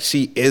daughter that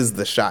she is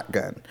the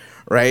shotgun,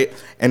 right?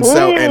 And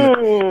so,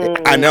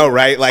 and I know,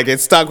 right?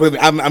 It stuck with me.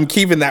 I'm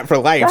keeping that for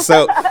life.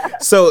 So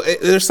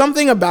there's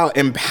something about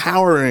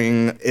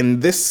empowering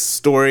in this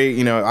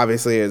story.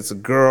 Obviously it's a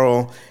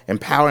girl,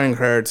 empowering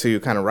her to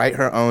kind of write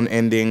her own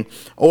ending,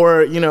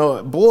 or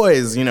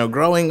boys,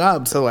 growing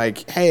up to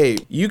hey,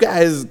 you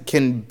guys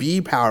can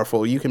be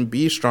powerful, you can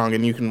be strong,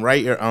 and you can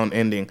write your own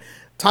ending.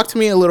 Talk to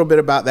me a little bit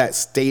about that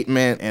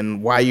statement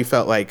and why you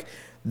felt like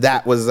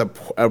that was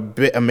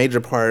a major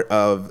part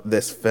of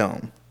this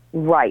film.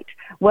 Right.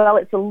 Well,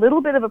 it's a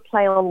little bit of a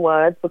play on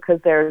words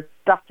because there's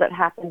stuff that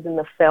happens in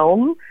the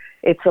film.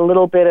 It's a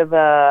little bit of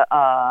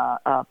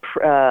a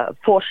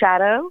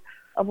foreshadow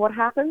of what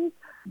happens,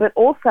 but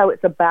also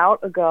it's about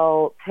a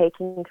girl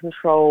taking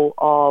control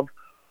of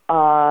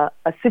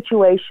a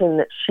situation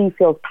that she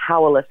feels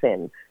powerless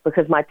in,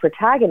 because my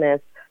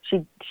protagonist,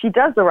 she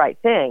does the right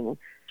thing.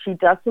 She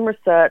does some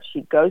research.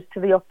 She goes to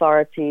the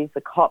authorities.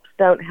 The cops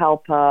don't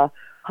help her.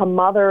 Her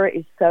mother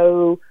is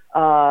so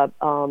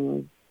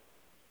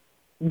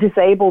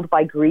disabled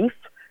by grief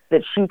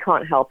that she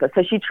can't help her.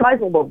 So she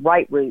tries all the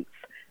right routes,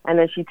 and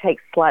then she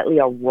takes slightly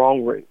a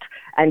wrong route.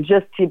 And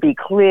just to be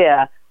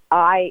clear,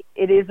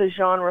 it is a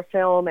genre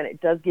film, and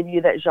it does give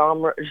you that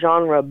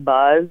genre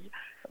buzz,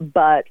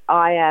 but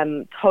I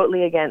am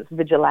totally against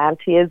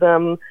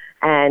vigilantism,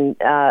 and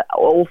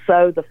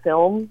also the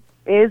film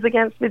is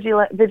against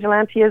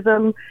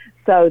vigilantism.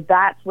 So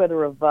that's where the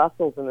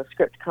reversals in the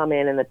script come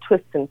in, and the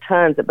twists and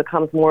turns. It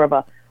becomes more of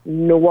a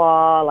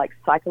noir, like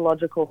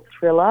psychological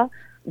thriller,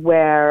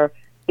 where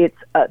it's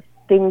a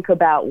think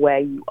about where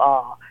you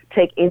are,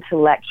 take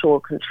intellectual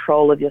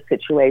control of your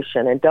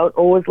situation, and don't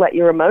always let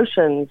your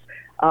emotions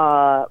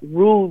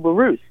rule the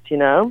roost, you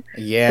know?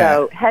 Yeah.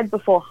 So head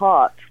before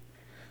heart.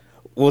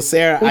 Well,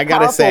 Sarah, I got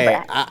to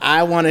say,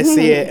 I want to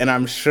see it, and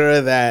I'm sure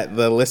that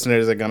the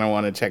listeners are going to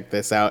want to check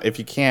this out. If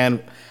you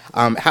can,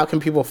 how can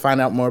people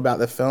find out more about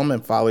the film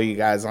and follow you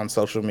guys on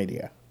social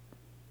media?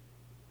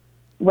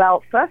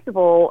 Well, first of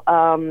all,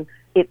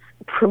 it's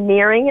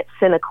premiering at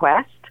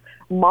CineQuest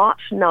March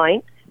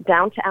 9th,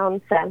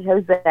 downtown San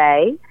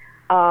Jose.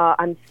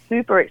 I'm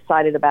super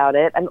excited about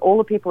it, and all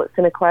the people at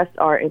CineQuest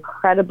are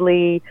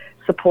incredibly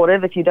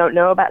supportive. If you don't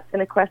know about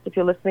CineQuest, if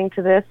you're listening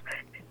to this,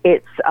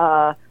 it's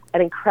an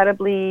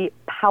incredibly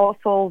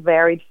powerful,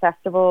 varied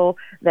festival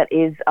that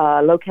is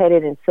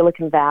located in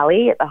Silicon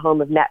Valley at the home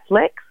of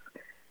Netflix.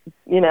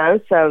 You know,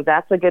 so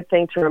that's a good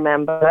thing to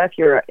remember if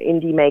you're an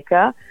indie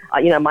maker.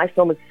 You know, my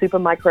film is super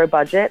micro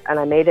budget, and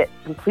I made it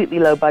completely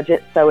low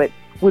budget, so it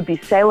would be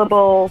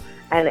saleable,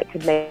 and it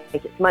could make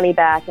its money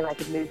back, and I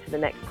could move to the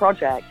next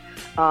project.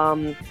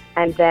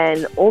 And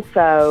then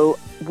also,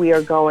 we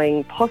are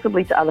going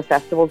possibly to other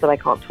festivals that I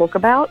can't talk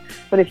about.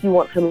 But if you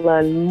want to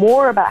learn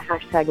more about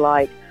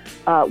 #Like,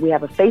 we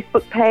have a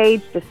Facebook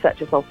page. Just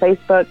search us on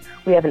Facebook.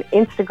 We have an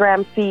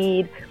Instagram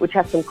feed, which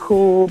has some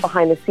cool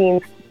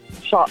behind-the-scenes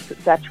shots,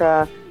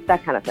 etc.,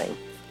 that kind of thing.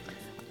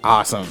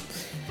 Awesome.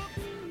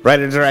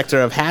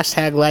 Writer-director of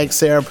 #Like,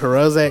 Sarah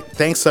Perozic,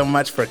 thanks so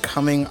much for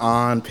coming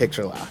on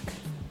Picture Lock.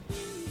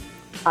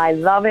 I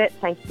love it.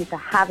 Thank you for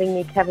having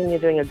me, Kevin. You're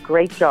doing a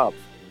great job.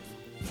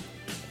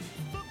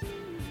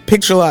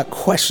 Picture Lock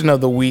question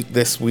of the week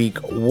this week.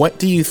 What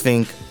do you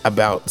think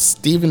about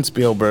Steven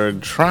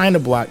Spielberg trying to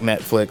block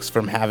Netflix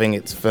from having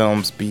its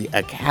films be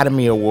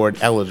Academy Award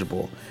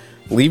eligible?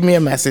 Leave me a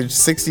message,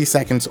 60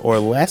 seconds or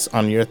less,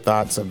 on your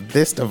thoughts of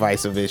this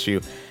divisive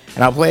issue,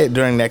 and I'll play it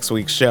during next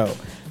week's show.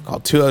 Call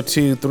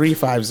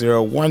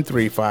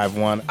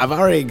 202-350-1351. I've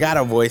already got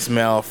a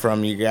voicemail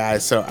from you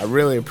guys, so I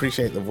really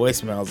appreciate the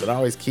voicemails. It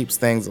always keeps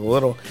things a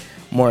little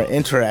more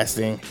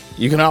interesting.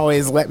 You can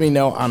always let me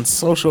know on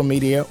social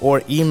media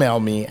or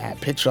email me at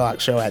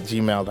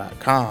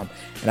picturelockshow@gmail.com,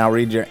 and I'll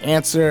read your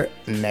answer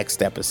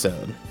next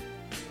episode.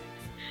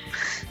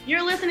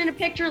 You're listening to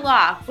Picture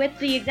Lock with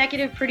the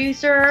executive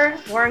producer,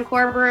 Warren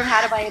Korber of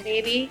How to Buy a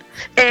Baby.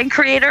 And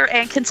creator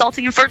and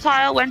consulting and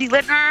fertile, Wendy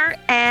Littner.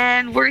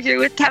 And we're here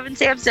with Kevin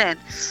Sampson.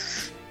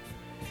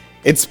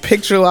 It's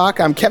Picture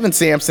Lock. I'm Kevin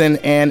Sampson,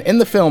 and in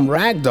the film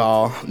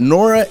Ragdoll,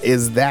 Nora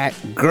is that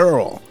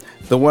girl,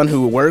 the one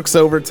who works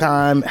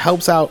overtime,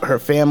 helps out her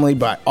family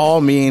by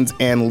all means,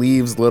 and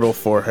leaves little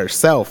for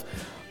herself.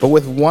 But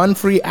with 1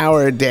 free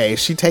hour a day,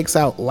 she takes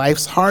out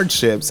life's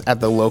hardships at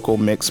the local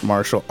mixed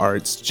martial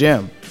arts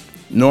gym.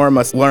 Nora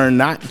must learn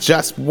not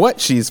just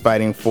what she's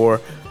fighting for,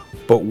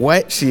 but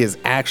what she is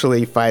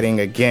actually fighting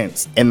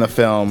against in the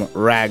film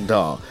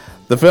Ragdoll.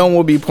 The film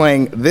will be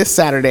playing this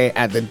Saturday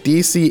at the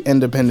DC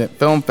Independent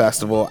Film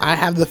Festival. I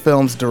have the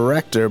film's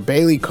director,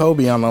 Bailey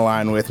Kobe, on the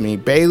line with me.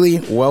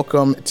 Bailey,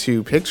 welcome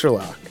to Picture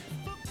Lock.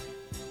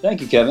 Thank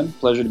you, Kevin.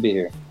 Pleasure to be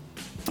here.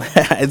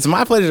 It's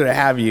my pleasure to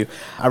have you.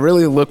 I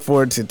really look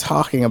forward to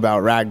talking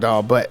about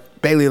Ragdoll, but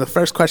Bailey, the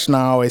first question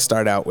I always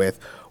start out with,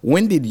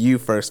 when did you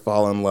first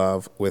fall in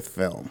love with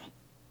film?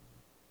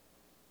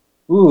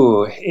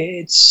 Ooh,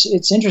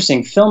 it's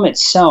interesting. Film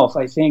itself,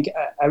 I think,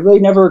 I really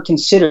never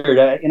considered.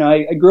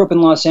 I grew up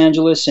in Los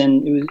Angeles,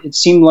 and it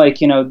seemed like,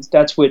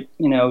 that's what,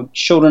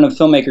 children of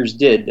filmmakers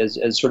did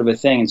as sort of a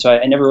thing. And so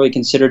I never really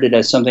considered it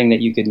as something that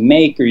you could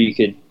make or you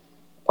could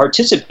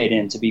participate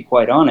in, to be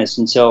quite honest.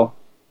 And so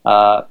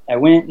I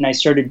went and I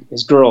started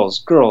as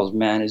girls,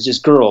 man. It's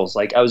just girls.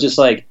 Like, I was just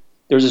like,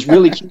 there was this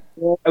really cute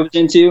girl I was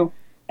into,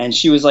 and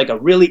she was like a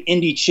really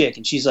indie chick,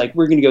 and she's like,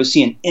 we're going to go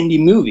see an indie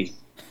movie.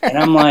 And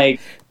I'm like,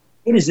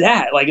 what is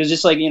that? Like, it was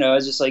just like,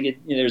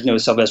 there's no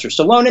Sylvester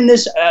Stallone in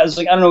this. I was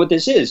like, I don't know what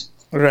this is.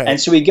 Right.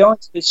 And so we go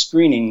into this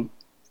screening.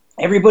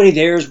 Everybody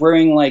there is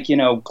wearing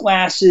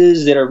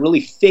glasses that are really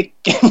thick.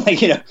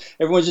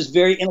 Everyone's just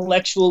very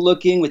intellectual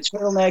looking with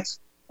turtlenecks.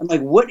 I'm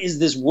like, what is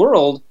this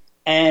world?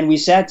 And we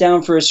sat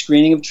down for a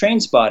screening of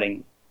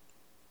Trainspotting.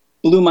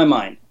 Blew my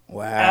mind.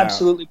 Wow.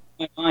 Absolutely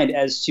blew my mind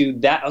as to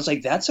that. I was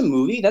like, that's a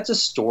movie? That's a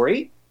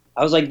story?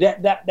 I was like,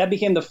 that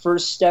became the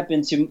first step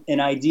into an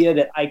idea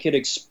that I could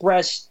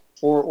express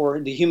or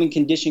the human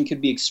condition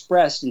could be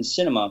expressed in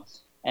cinema.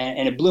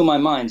 and it blew my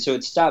mind. So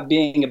it stopped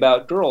being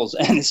about girls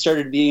and it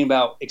started being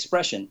about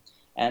expression.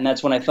 And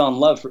that's when I fell in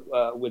love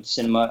with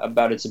cinema,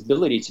 about its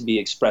ability to be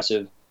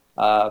expressive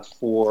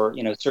for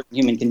certain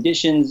human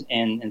conditions,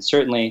 and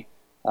certainly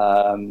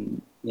what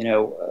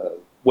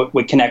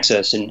connects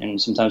us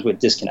and sometimes what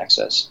disconnects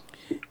us.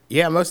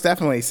 Yeah, most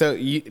definitely. So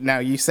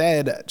you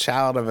said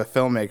child of a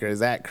filmmaker. Is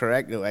that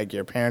correct? Like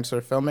your parents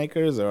were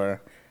filmmakers,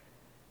 or?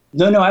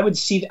 No. I would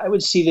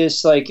see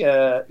this like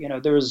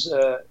there was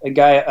a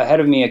guy ahead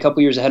of me, a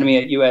couple years ahead of me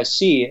at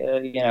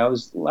USC.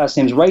 His last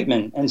name's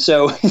Reitman, and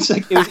so it's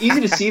like it was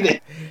easy to see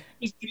that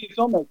he's to be a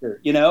filmmaker.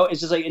 It's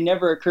just like it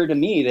never occurred to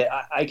me that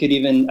I could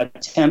even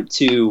attempt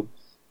to.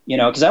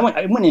 Because I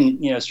went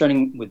in,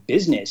 starting with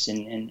business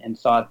and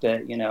thought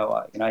that,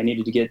 I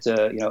needed to get,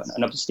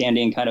 an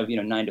upstanding kind of,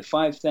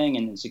 9-to-5 thing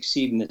and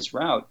succeed in this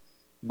route.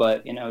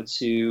 But,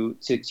 to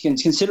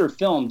consider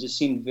film just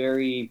seemed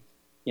very,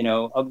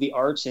 of the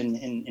arts and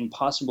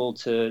impossible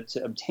to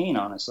obtain,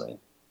 honestly.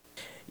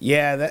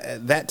 Yeah,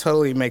 that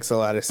totally makes a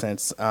lot of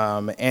sense.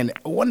 And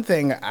one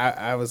thing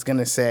I was going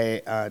to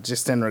say,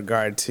 just in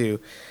regard to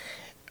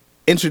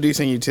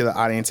introducing you to the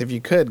audience, if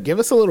you could give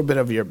us a little bit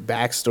of your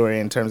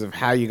backstory in terms of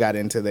how you got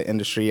into the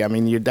industry. I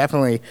mean, you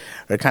definitely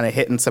are kind of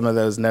hitting some of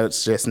those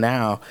notes just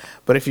now,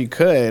 but if you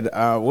could,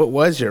 what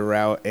was your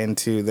route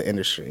into the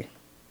industry?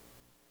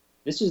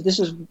 This is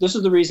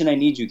the reason I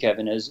need you,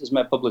 Kevin, as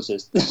my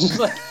publicist. This is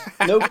like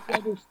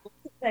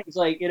things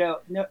like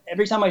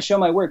every time I show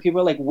my work, people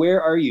are like,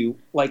 "Where are you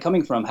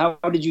coming from? How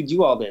did you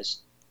do all this?"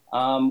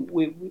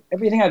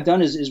 Everything I've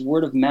done is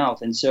word of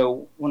mouth, and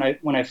so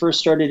when I first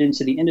started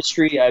into the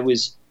industry, I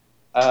was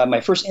my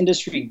first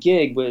industry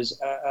gig was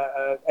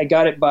I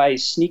got it by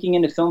sneaking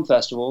into film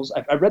festivals.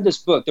 I read this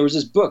book. There was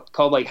this book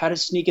called How to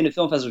Sneak into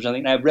Film Festivals or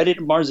something, and I read it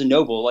at Barnes &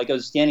 Noble. I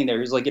was standing there.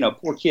 He was a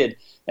poor kid,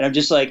 and I'm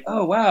just like,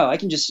 oh wow, I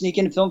can just sneak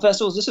into film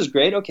festivals. This is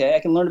great. Okay, I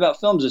can learn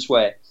about films this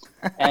way.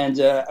 And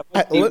I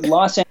went to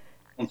Los Angeles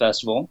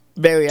Festival.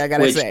 Bailey, I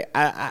gotta say,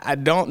 I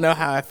don't know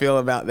how I feel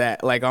about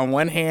that. Like, on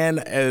one hand,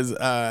 as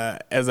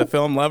a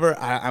film lover,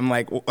 I'm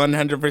like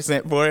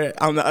 100% for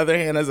it. On the other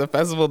hand, as a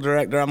festival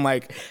director, I'm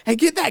like, hey,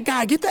 get that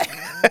guy, get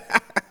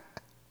that.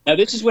 Now,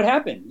 this is what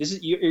happened.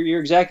 You're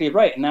exactly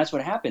right, and that's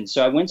what happened.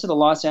 So I went to the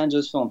Los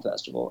Angeles Film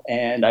Festival,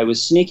 and I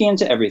was sneaking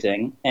into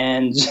everything.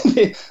 And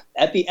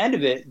at the end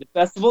of it, the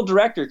festival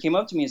director came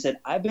up to me and said,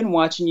 "I've been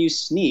watching you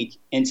sneak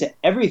into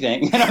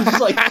everything." And I was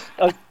like,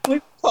 I was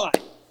completely caught.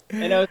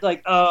 And I was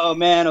like, oh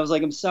man, I was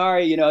like, I'm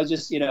sorry, I was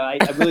just, I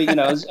really,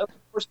 I was a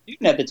poor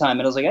student at the time,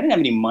 and I was like, I didn't have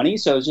any money,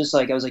 so I was just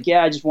like,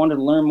 yeah, I just wanted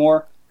to learn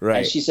more. Right.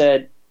 And she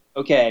said,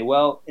 okay,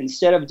 well,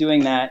 instead of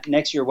doing that,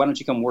 next year, why don't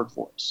you come work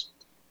for us?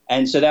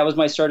 And so that was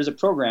my start as a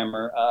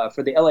programmer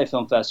for the LA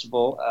Film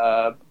Festival.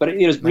 But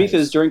it was brief. Nice. It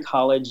was during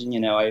college,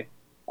 and I,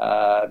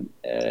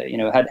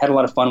 had a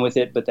lot of fun with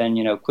it, but then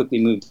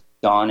quickly moved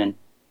on, and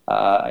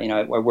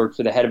I worked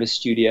for the head of a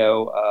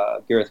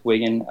studio, Gareth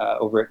Wiggin,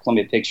 over at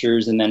Columbia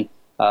Pictures, and then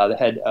the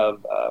head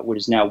of what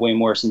is now William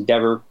Morris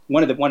Endeavor,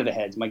 one of the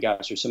heads. My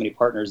gosh, there's so many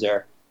partners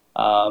there,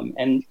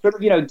 and sort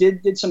of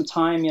did some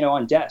time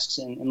on desks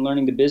and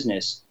learning the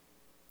business,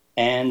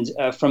 and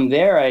from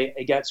there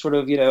I got sort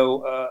of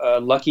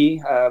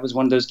lucky. I was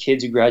one of those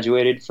kids who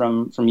graduated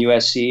from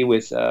USC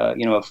with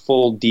a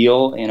full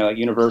deal at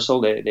Universal.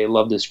 They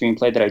loved the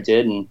screenplay that I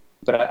did,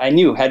 but I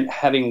knew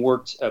having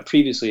worked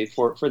previously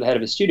for the head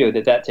of a studio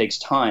that takes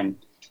time.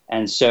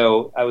 And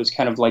so I was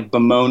kind of like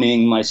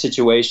bemoaning my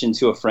situation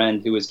to a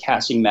friend who was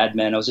casting Mad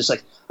Men. I was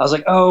like,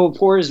 oh,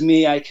 poor is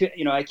me. I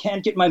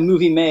can't get my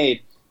movie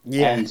made.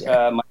 Yeah. And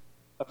a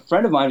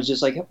friend of mine was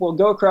just like, well,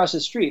 go across the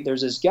street.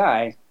 There's this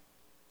guy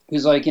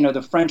who's like,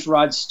 the French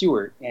Rod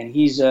Stewart, and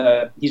he's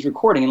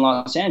recording in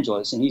Los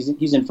Angeles, and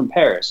he's in from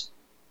Paris.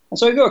 And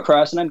so I go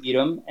across and I meet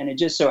him, and it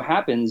just so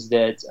happens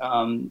that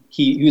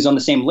he was on the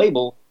same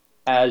label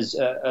as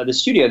the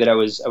studio that I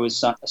was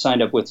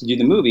signed up with to do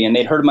the movie, and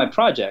they'd heard of my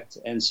project,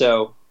 and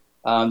so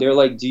they were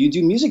like, "Do you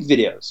do music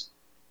videos?"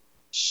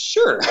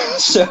 Sure.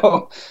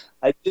 So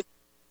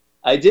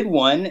I did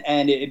one,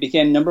 and it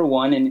became number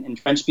one in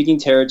French-speaking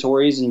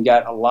territories and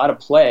got a lot of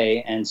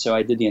play. And so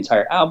I did the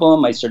entire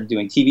album. I started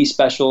doing TV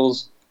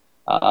specials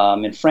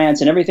in France,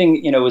 and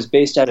everything was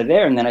based out of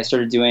there. And then I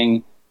started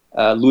doing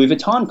Louis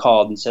Vuitton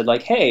called and said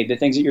like, "Hey, the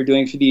things that you're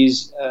doing for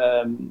these."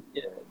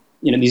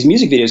 These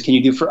music videos, can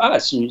you do for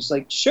us? And you're just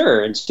like,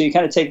 sure. And so you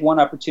kind of take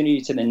one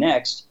opportunity to the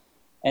next,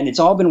 and it's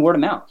all been word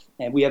of mouth.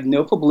 And we have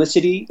no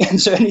publicity.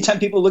 And so anytime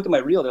people look at my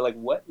reel, they're like,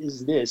 what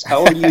is this?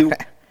 How are you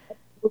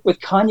with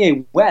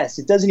Kanye West?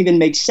 It doesn't even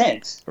make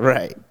sense.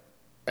 Right.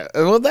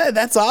 Well,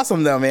 that's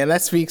awesome, though, man.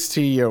 That speaks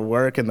to your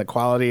work and the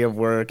quality of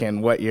work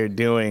and what you're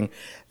doing.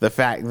 The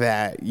fact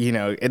that, you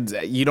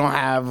don't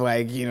have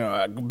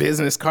a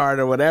business card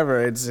or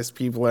whatever. It's just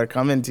people are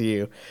coming to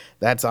you.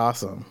 That's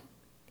awesome.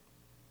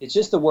 It's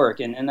just the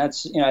work, and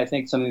that's I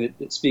think something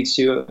that speaks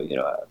to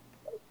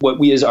what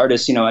we as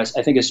artists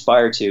I think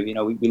aspire to.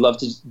 We love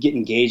to get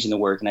engaged in the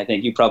work, and I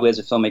think you probably as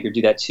a filmmaker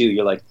do that too.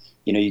 You're like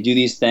you do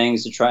these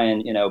things to try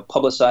and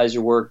publicize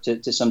your work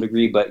to some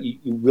degree, but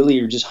you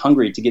really are just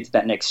hungry to get to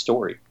that next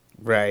story.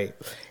 Right.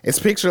 It's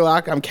Picture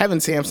Lock. I'm Kevin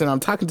Sampson. I'm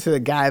talking to the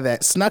guy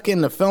that snuck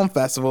into film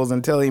festivals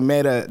until he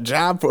made a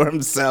job for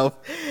himself.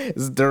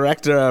 He's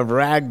director of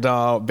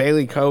Ragdoll,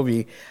 Bailey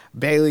Kobe.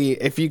 Bailey,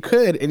 if you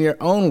could, in your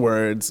own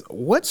words,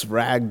 what's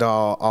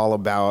Ragdoll all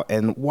about,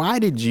 and why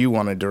did you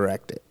want to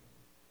direct it?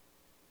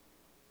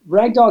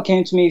 Ragdoll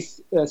came to me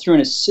through an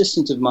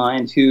assistant of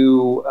mine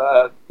who,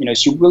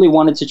 she really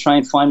wanted to try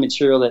and find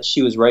material that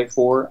she was right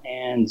for.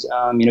 And,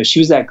 she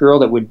was that girl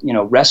that would,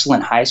 wrestle in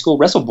high school,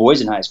 wrestle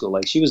boys in high school.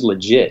 Like, she was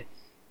legit.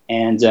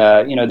 And,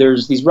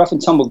 there's these rough and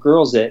tumble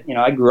girls that,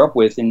 I grew up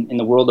with in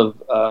the world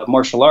of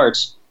martial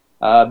arts,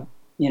 that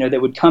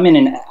would come in,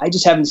 and I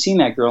just haven't seen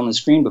that girl on the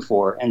screen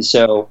before. And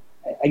so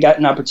I got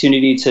an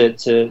opportunity to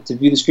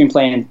view the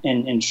screenplay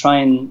and try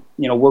and,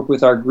 work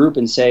with our group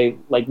and say,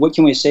 like, what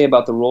can we say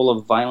about the role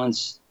of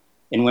violence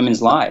in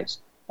women's lives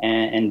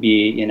and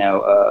be,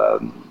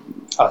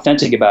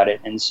 authentic about it.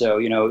 And so,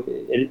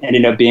 it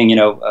ended up being,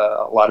 a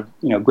lot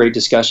of, great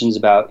discussions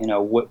about,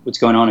 what's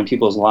going on in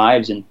people's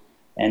lives and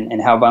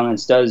how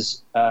violence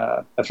does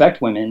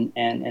affect women,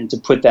 and to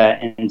put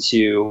that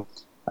into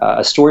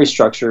a story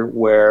structure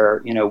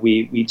where,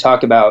 we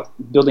talk about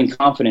building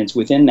confidence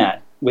within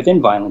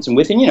violence and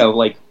within,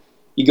 like,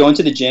 you go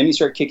into the gym, you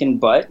start kicking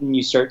butt, and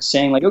you start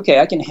saying, like, okay,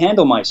 I can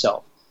handle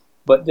myself.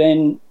 But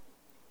then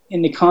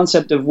in the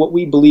concept of what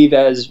we believe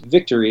as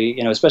victory,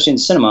 especially in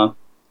cinema,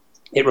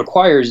 it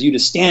requires you to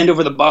stand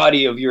over the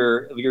body of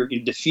your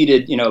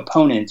defeated,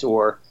 opponent,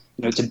 or,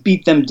 to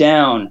beat them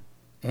down.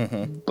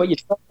 Mm-hmm. But you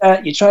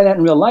try that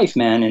in real life,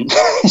 man, and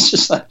it's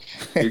just like,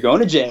 you're going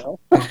to jail,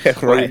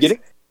 right. Or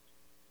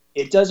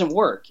it doesn't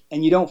work,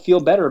 and you don't feel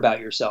better about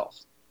yourself.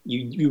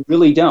 You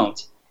really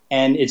don't.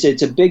 And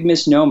it's a big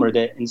misnomer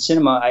that in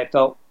cinema I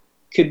felt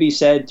could be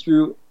said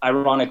through,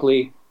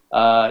 ironically,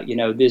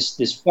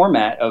 this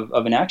format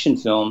of an action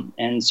film.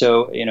 And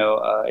so,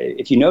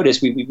 if you notice,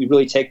 we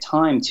really take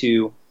time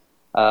to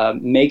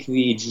make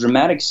the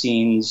dramatic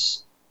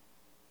scenes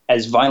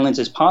as violent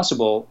as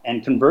possible,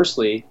 and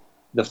conversely,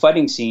 the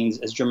fighting scenes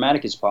as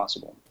dramatic as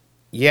possible.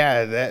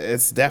 Yeah,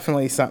 it's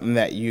definitely something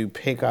that you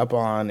pick up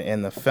on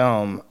in the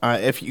film.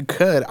 If you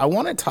could, I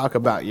want to talk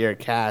about your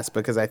cast,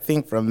 because I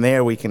think from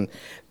there we can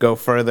go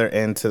further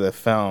into the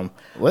film.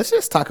 Let's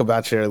just talk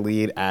about your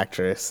lead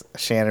actress,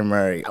 Shannon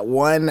Murray.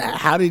 One,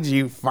 how did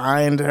you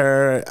find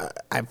her?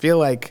 I feel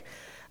like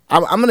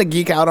I'm going to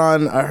geek out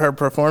on her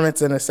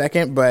performance in a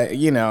second, but,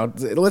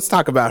 let's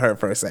talk about her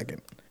for a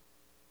second.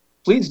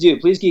 Please do.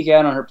 Please geek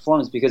out on her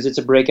performance, because it's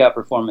a breakout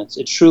performance.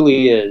 It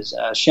truly is.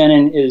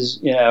 Shannon is,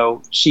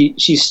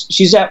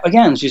 she's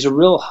a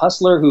real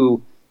hustler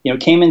who,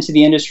 came into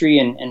the industry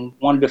and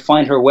wanted to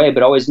find her way,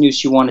 but always knew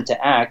she wanted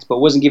to act, but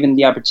wasn't given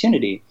the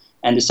opportunity,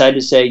 and decided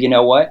to say, you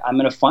know what, I'm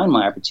going to find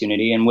my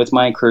opportunity. And with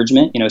my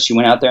encouragement, she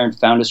went out there and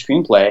found a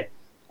screenplay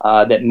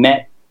that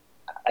met,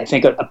 I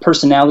think, a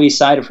personality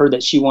side of her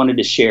that she wanted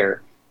to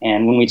share.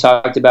 And when we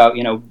talked about,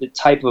 the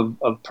type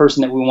of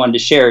person that we wanted to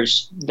share,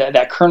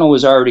 that kernel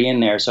was already in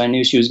there. So I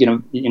knew she was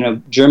going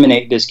to,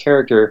 germinate this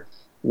character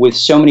with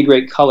so many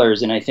great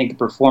colors. And I think the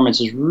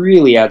performance is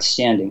really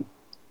outstanding.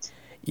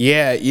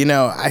 Yeah,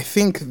 I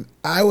think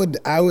I would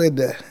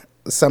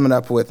sum it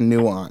up with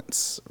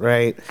nuance,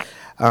 right?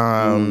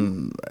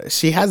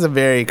 She has a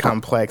very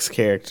complex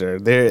character.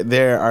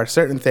 There are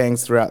certain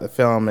things throughout the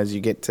film as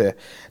you get to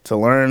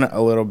learn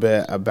a little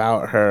bit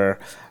about her.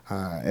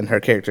 And her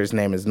character's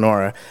name is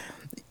Nora.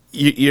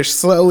 You're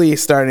slowly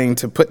starting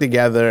to put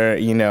together,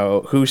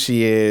 who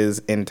she is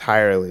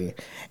entirely.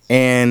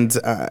 And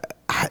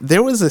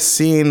there was a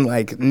scene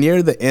like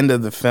near the end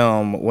of the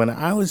film when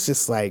I was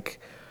just like,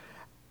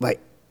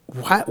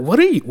 why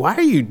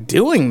are you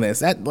doing this?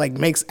 That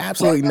makes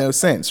absolutely no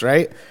sense,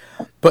 right?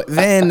 But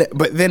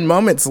then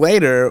moments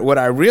later, what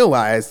I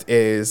realized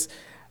is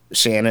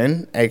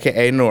Shannon,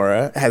 aka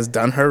Nora, has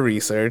done her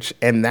research,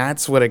 and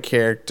that's what a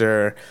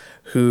character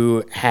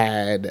who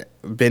had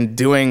been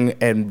doing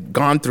and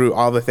gone through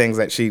all the things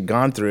that she'd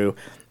gone through,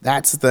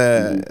 that's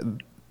the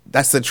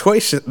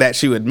choice that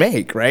she would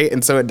make, right?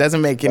 And so it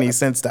doesn't make any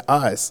sense to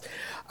us.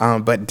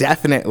 But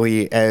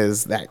definitely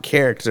as that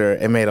character,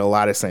 it made a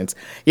lot of sense.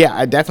 Yeah,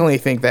 I definitely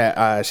think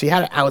that she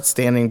had an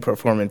outstanding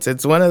performance.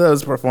 It's one of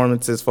those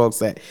performances, folks,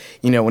 that,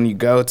 when you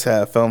go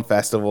to film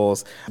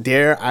festivals,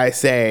 dare I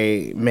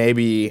say,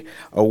 maybe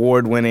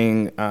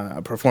award-winning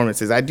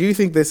performances. I do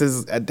think this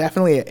is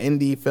definitely an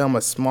indie film,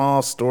 a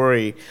small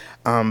story,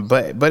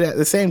 but at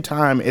the same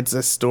time, it's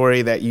a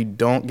story that you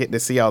don't get to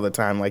see all the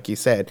time, like you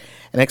said,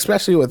 and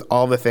especially with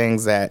all the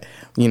things that,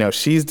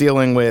 she's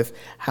dealing with,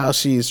 how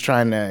she's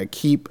trying to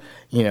keep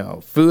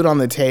food on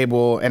the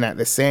table, and at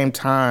the same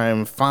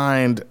time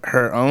find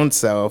her own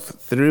self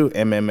through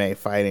MMA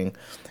fighting.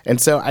 And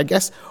so I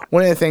guess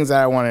one of the things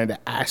that I wanted to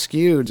ask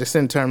you, just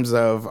in terms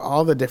of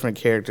all the different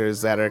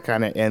characters that are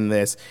kind of in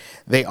this,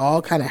 they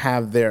all kind of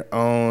have their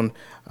own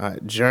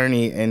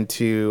journey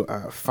into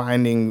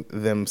finding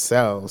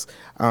themselves.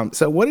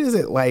 So what is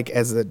it like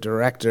as a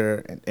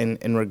director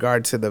in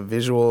regard to the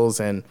visuals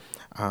and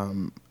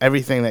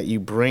everything that you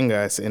bring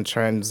us in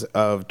terms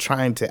of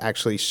trying to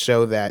actually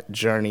show that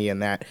journey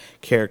and that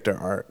character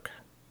arc?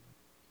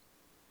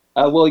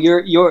 Well,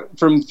 you're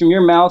from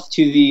your mouth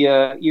to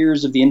the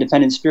ears of the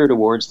Independent Spirit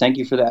Awards. Thank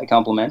you for that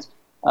compliment.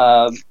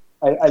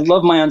 I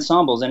love my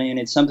ensembles, and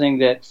it's something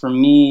that for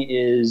me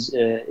is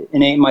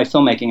innate in my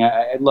filmmaking.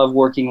 I love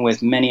working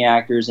with many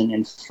actors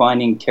and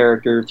finding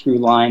character through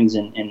lines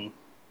and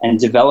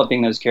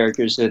developing those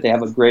characters so that they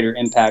have a greater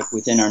impact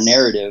within our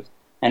narrative.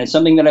 And it's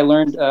something that I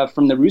learned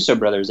from the Russo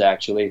brothers,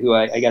 actually, who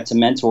I got to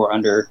mentor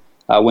under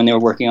when they were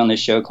working on this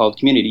show called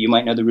Community. You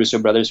might know the Russo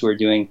brothers, who are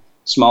doing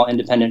small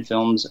independent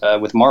films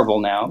with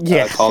Marvel now,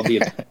 called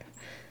the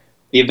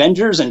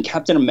Avengers and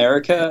Captain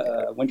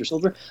America, Winter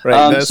Soldier.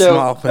 Right, those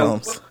small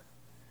films.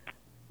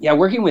 Yeah,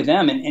 working with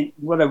them, and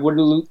what I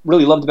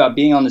really loved about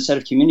being on the set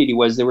of Community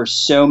was there were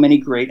so many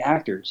great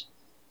actors,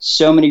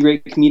 so many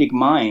great comedic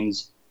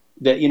minds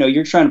that,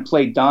 you're trying to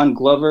play Don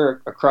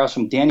Glover across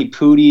from Danny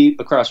Pudi,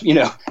 across,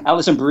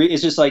 Alison Brie.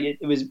 It's just like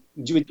it was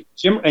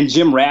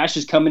Jim Rash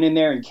is coming in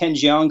there, and Ken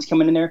Jeong's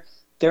coming in there.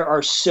 There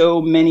are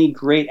so many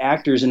great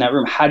actors in that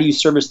room. How do you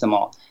service them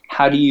all?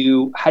 How do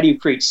you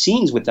create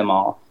scenes with them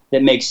all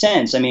that make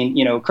sense? I mean,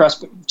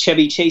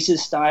 Chevy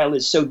Chase's style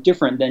is so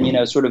different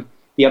than, sort of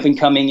the up and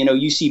coming,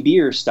 UC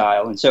Beer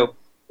style. And so,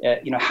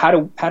 how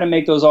to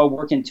make those all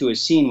work into a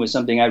scene was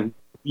something I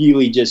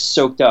really just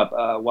soaked up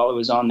while it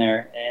was on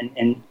there.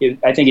 And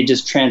I think it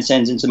just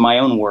transcends into my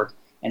own work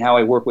and how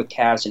I work with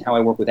cast and how I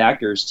work with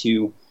actors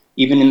to,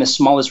 even in the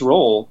smallest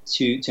role,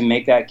 to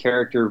make that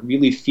character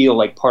really feel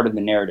like part of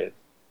the narrative.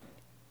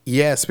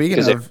 Yeah, speaking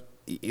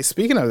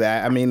of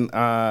that, I mean,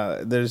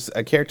 there's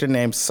a character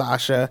named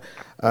Sasha,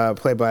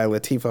 played by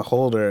Latifah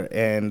Holder,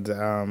 and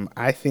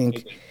I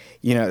think,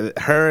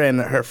 her and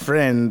her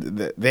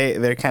friend,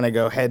 they kind of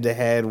go head to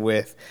head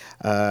with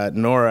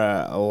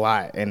Nora a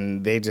lot,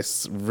 and they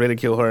just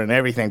ridicule her and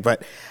everything.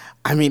 But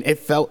I mean, it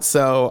felt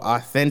so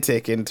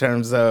authentic in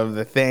terms of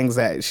the things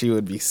that she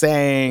would be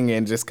saying,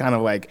 and just kind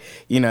of like,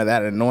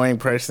 that annoying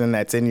person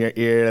that's in your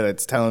ear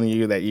that's telling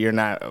you that you're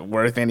not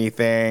worth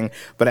anything,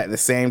 but at the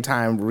same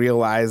time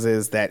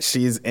realizes that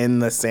she's in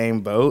the same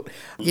boat.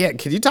 Yeah,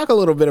 could you talk a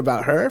little bit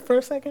about her for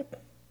a second?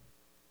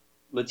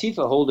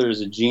 Latifah Holder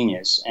is a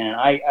genius, and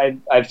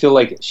I feel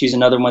like she's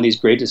another one of these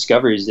great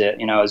discoveries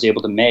that, I was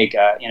able to make.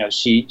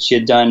 She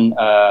had done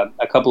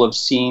a couple of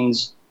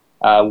scenes,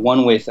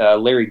 one with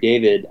Larry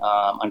David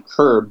on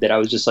Curb, that I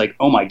was just like,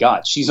 oh my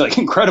God, she's like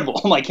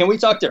incredible. I'm like, can we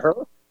talk to her?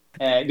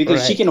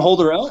 Because she can hold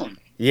her own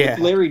with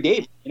Larry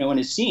David, in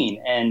his scene.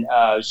 And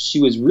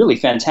she was really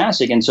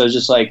fantastic. And so I was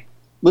just like,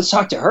 let's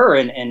talk to her.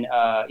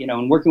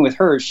 And working with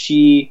her,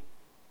 she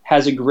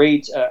has a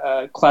great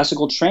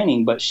classical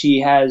training, but she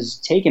has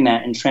taken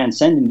that and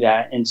transcended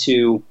that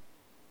into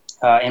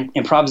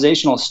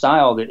improvisational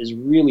style that is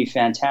really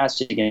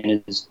fantastic,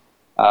 and is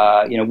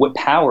what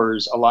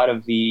powers a lot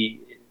of the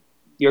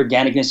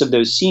organicness of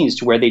those scenes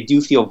to where they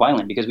do feel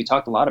violent, because we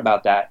talked a lot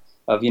about that,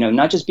 of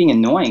not just being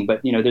annoying,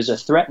 but there's a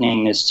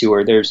threateningness to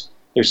her. There's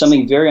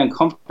something very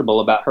uncomfortable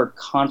about her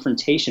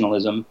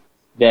confrontationalism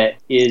that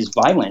is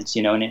violence,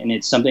 and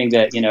it's something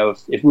that,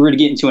 if we were to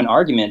get into an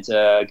argument,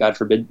 God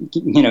forbid,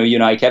 you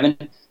and I, Kevin,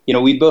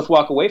 we'd both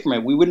walk away from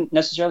it. We wouldn't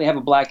necessarily have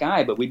a black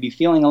eye, but we'd be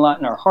feeling a lot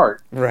in our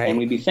heart, right? And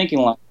we'd be thinking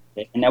a lot,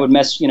 and that would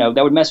mess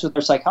with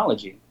our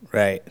psychology,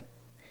 right?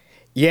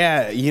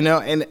 Yeah,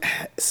 and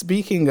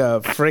speaking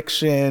of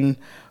friction,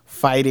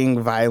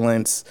 fighting,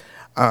 violence,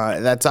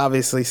 that's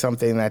obviously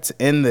something that's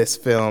in this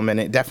film, and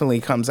it definitely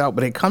comes out,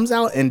 but it comes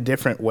out in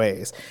different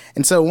ways.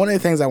 And so one of the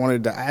things I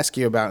wanted to ask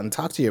you about and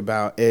talk to you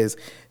about is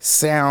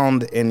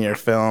sound in your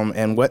film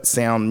and what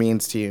sound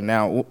means to you.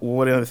 Now,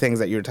 one of the things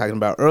that you were talking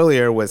about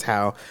earlier was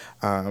how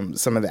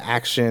some of the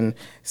action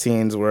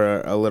scenes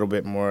were a little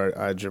bit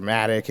more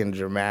dramatic, had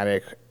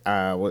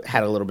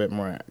a little bit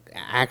more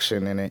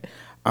action in it.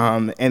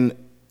 And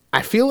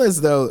I feel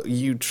as though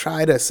you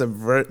try to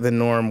subvert the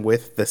norm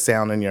with the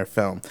sound in your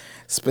film.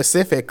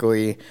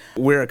 Specifically,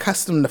 we're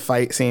accustomed to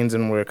fight scenes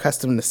and we're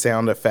accustomed to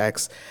sound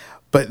effects,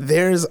 but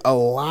there's a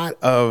lot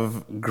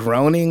of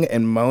groaning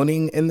and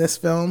moaning in this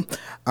film,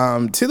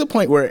 to the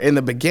point where in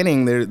the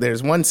beginning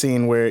there's one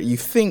scene where you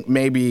think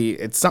maybe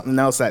it's something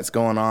else that's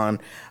going on,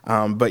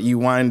 but you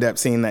wind up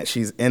seeing that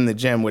she's in the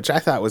gym, which I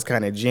thought was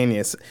kind of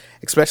genius,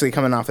 especially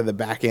coming off of the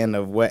back end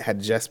of what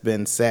had just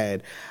been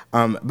said.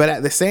 But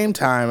at the same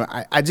time,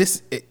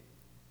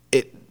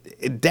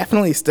 it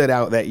definitely stood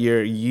out that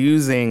you're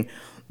using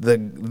the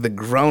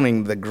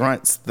groaning, the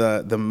grunts,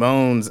 the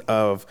moans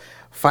of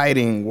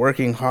fighting,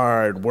 working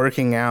hard,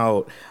 working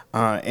out,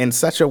 in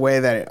such a way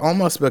that it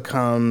almost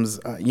becomes,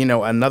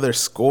 another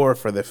score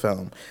for the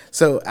film.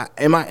 So,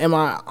 am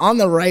I on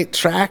the right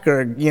track,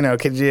 or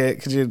could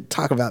you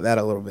talk about that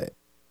a little bit?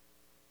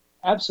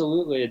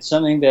 Absolutely, it's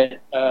something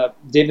that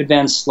David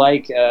Van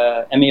Slyke,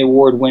 Emmy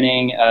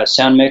Award-winning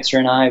sound mixer,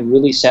 and I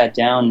really sat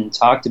down and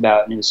talked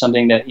about, and it was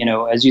something that,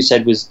 as you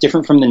said, was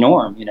different from the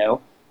norm.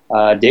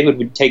 David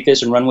would take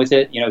this and run with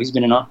it. He's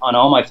been on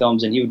all my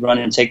films, and he would run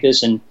and take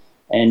this and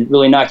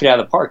really knock it out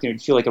of the park. It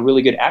would feel like a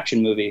really good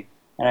action movie.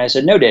 And I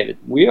said, no, David,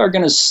 we are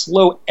going to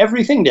slow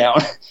everything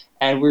down,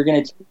 and we're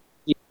going to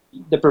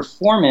the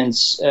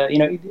performance.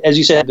 As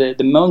you said,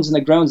 the moans and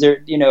the groans.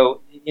 They're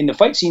in the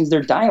fight scenes,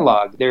 they're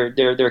dialogue,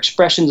 they're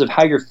expressions of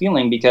how you're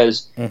feeling,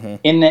 because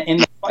in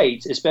the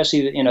fight,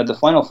 especially the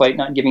final fight,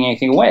 not giving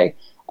anything away,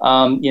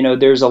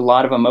 there's a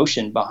lot of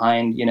emotion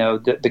behind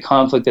the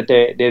conflict that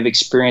they've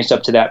experienced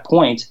up to that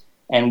point,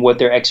 and what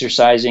they're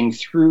exercising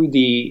through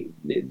the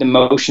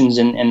motions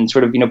and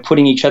sort of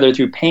putting each other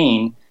through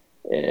pain.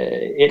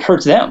 It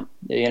hurts them.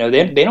 They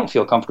don't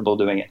feel comfortable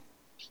doing it.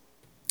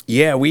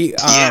 Yeah, we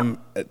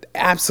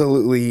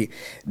absolutely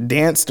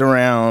danced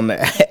around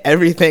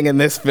everything in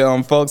this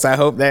film, folks. I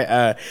hope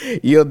that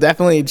you'll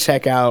definitely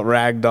check out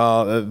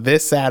Ragdoll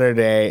this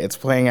Saturday. It's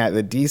playing at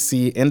the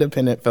DC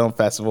Independent Film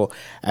Festival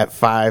at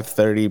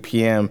 5:30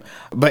 p.m.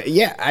 But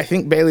yeah, I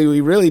think, Bailey,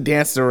 we really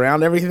danced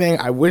around everything.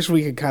 I wish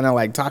we could kind of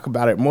like talk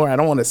about it more. I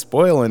don't want to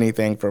spoil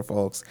anything for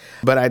folks,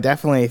 but I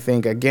definitely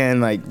think,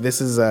 again, like this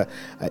is an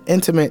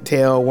intimate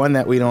tale, one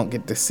that we don't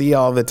get to see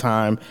all the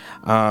time,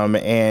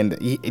 and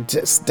it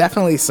just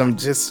definitely some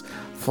just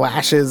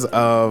flashes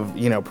of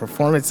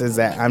performances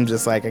that I'm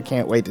just like, I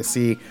can't wait to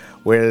see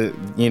where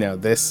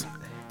this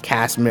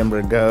cast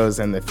member goes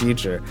in the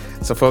future.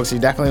 So folks, you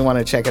definitely want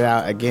to check it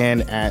out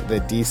again at the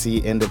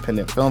DC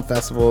Independent Film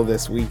Festival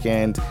this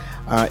weekend.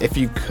 If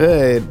you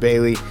could,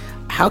 Bailey,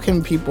 how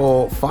can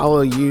people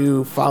follow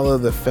you, follow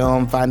the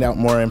film, find out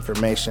more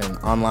information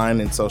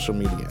online and social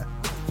media?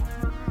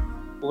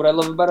 What I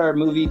love about our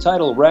movie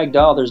title,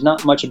 Ragdoll, there's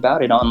not much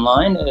about it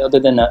online other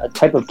than a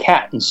type of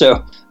cat. And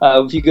so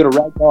if you go to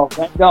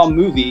Ragdoll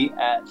Movie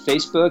at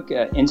Facebook,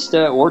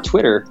 Insta, or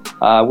Twitter,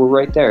 we're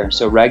right there.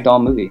 So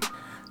Ragdoll Movie.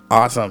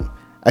 Awesome.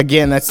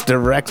 Again, that's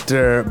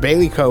director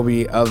Bailey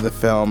Kobe of the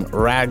film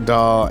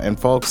Ragdoll. And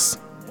folks,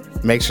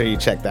 make sure you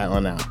check that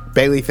one out.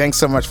 Bailey, thanks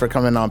so much for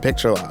coming on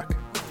Picture Lock.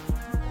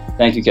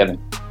 Thank you,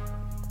 Kevin.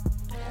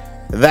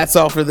 That's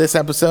all for this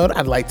episode.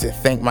 I'd like to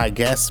thank my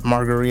guests,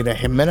 Margarita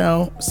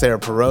Jimeno, Sarah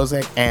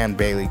Perozek, and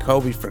Bailey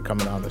Kobe for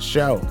coming on the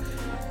show.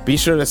 Be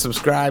sure to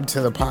subscribe to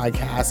the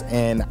podcast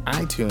in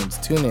iTunes,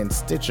 TuneIn,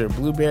 Stitcher,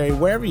 Blueberry,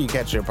 wherever you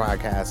catch your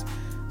podcasts,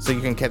 so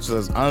you can catch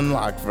those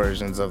unlocked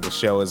versions of the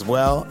show as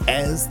well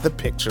as the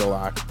Picture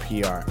Lock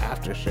PR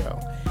after show.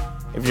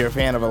 If you're a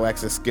fan of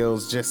Alexa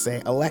skills, just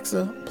say,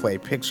 Alexa, play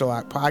Picture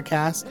Lock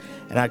podcast,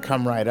 and I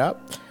come right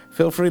up.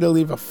 Feel free to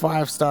leave a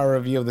 5-star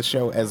review of the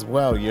show as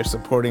well. You're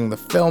supporting the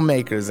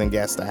filmmakers and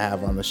guests I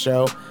have on the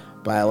show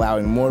by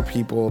allowing more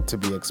people to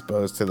be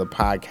exposed to the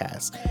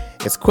podcast.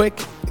 It's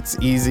quick, it's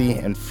easy,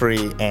 and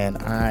free, and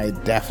I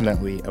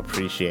definitely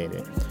appreciate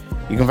it.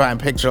 You can find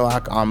Picture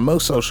Lock on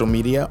most social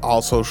media.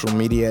 All social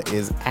media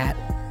is at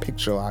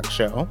Picture Lock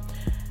Show.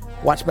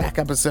 Watch back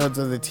episodes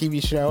of the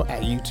TV show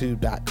at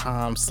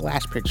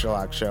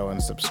youtube.com/PictureLockShow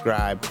and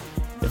subscribe.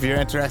 If you're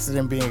interested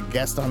in being a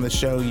guest on the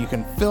show, you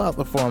can fill out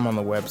the form on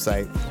the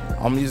website.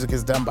 All music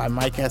is done by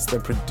Mike S.,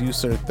 the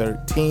producer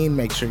 13.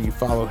 Make sure you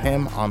follow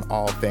him on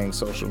all things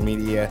social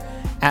media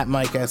at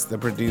Mike S., the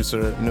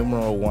producer,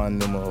 #1,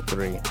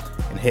 #3,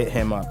 and hit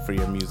him up for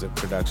your music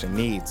production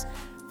needs.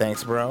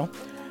 Thanks, bro.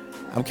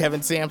 I'm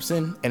Kevin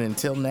Sampson, and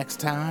until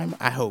next time,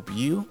 I hope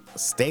you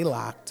stay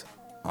locked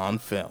on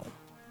film.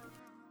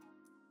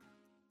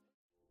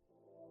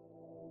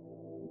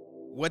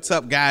 What's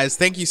up, guys?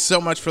 Thank you so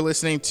much for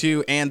listening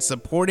to and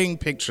supporting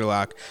Picture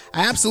Lock.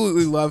 I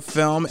absolutely love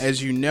film,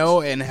 as you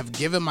know, and have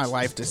given my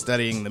life to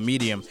studying the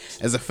medium.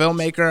 As a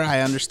filmmaker,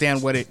 I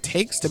understand what it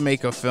takes to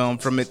make a film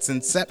from its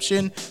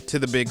inception to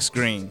the big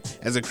screen.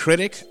 As a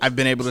critic, I've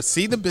been able to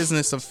see the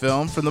business of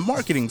film from the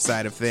marketing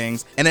side of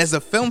things, and as a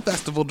film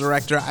festival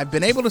director, I've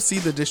been able to see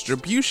the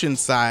distribution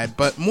side,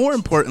 but more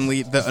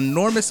importantly, the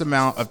enormous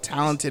amount of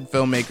talented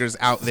filmmakers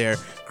out there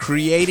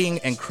creating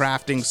and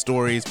crafting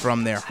stories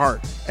from their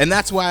heart. And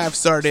that's why I've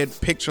started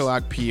Picture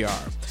Lock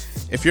PR.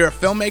 If you're a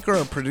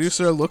filmmaker or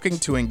producer looking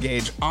to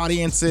engage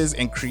audiences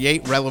and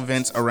create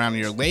relevance around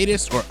your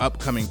latest or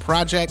upcoming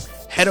project,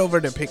 head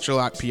over to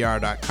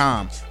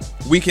picturelockpr.com.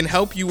 We can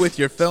help you with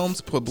your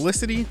film's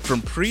publicity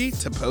from pre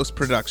to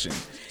post-production.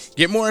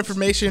 Get more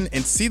information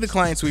and see the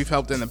clients we've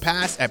helped in the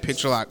past at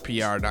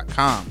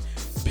picturelockpr.com.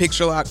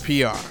 Picture Lock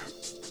PR.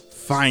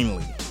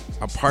 Finally,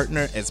 a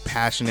partner as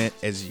passionate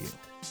as you.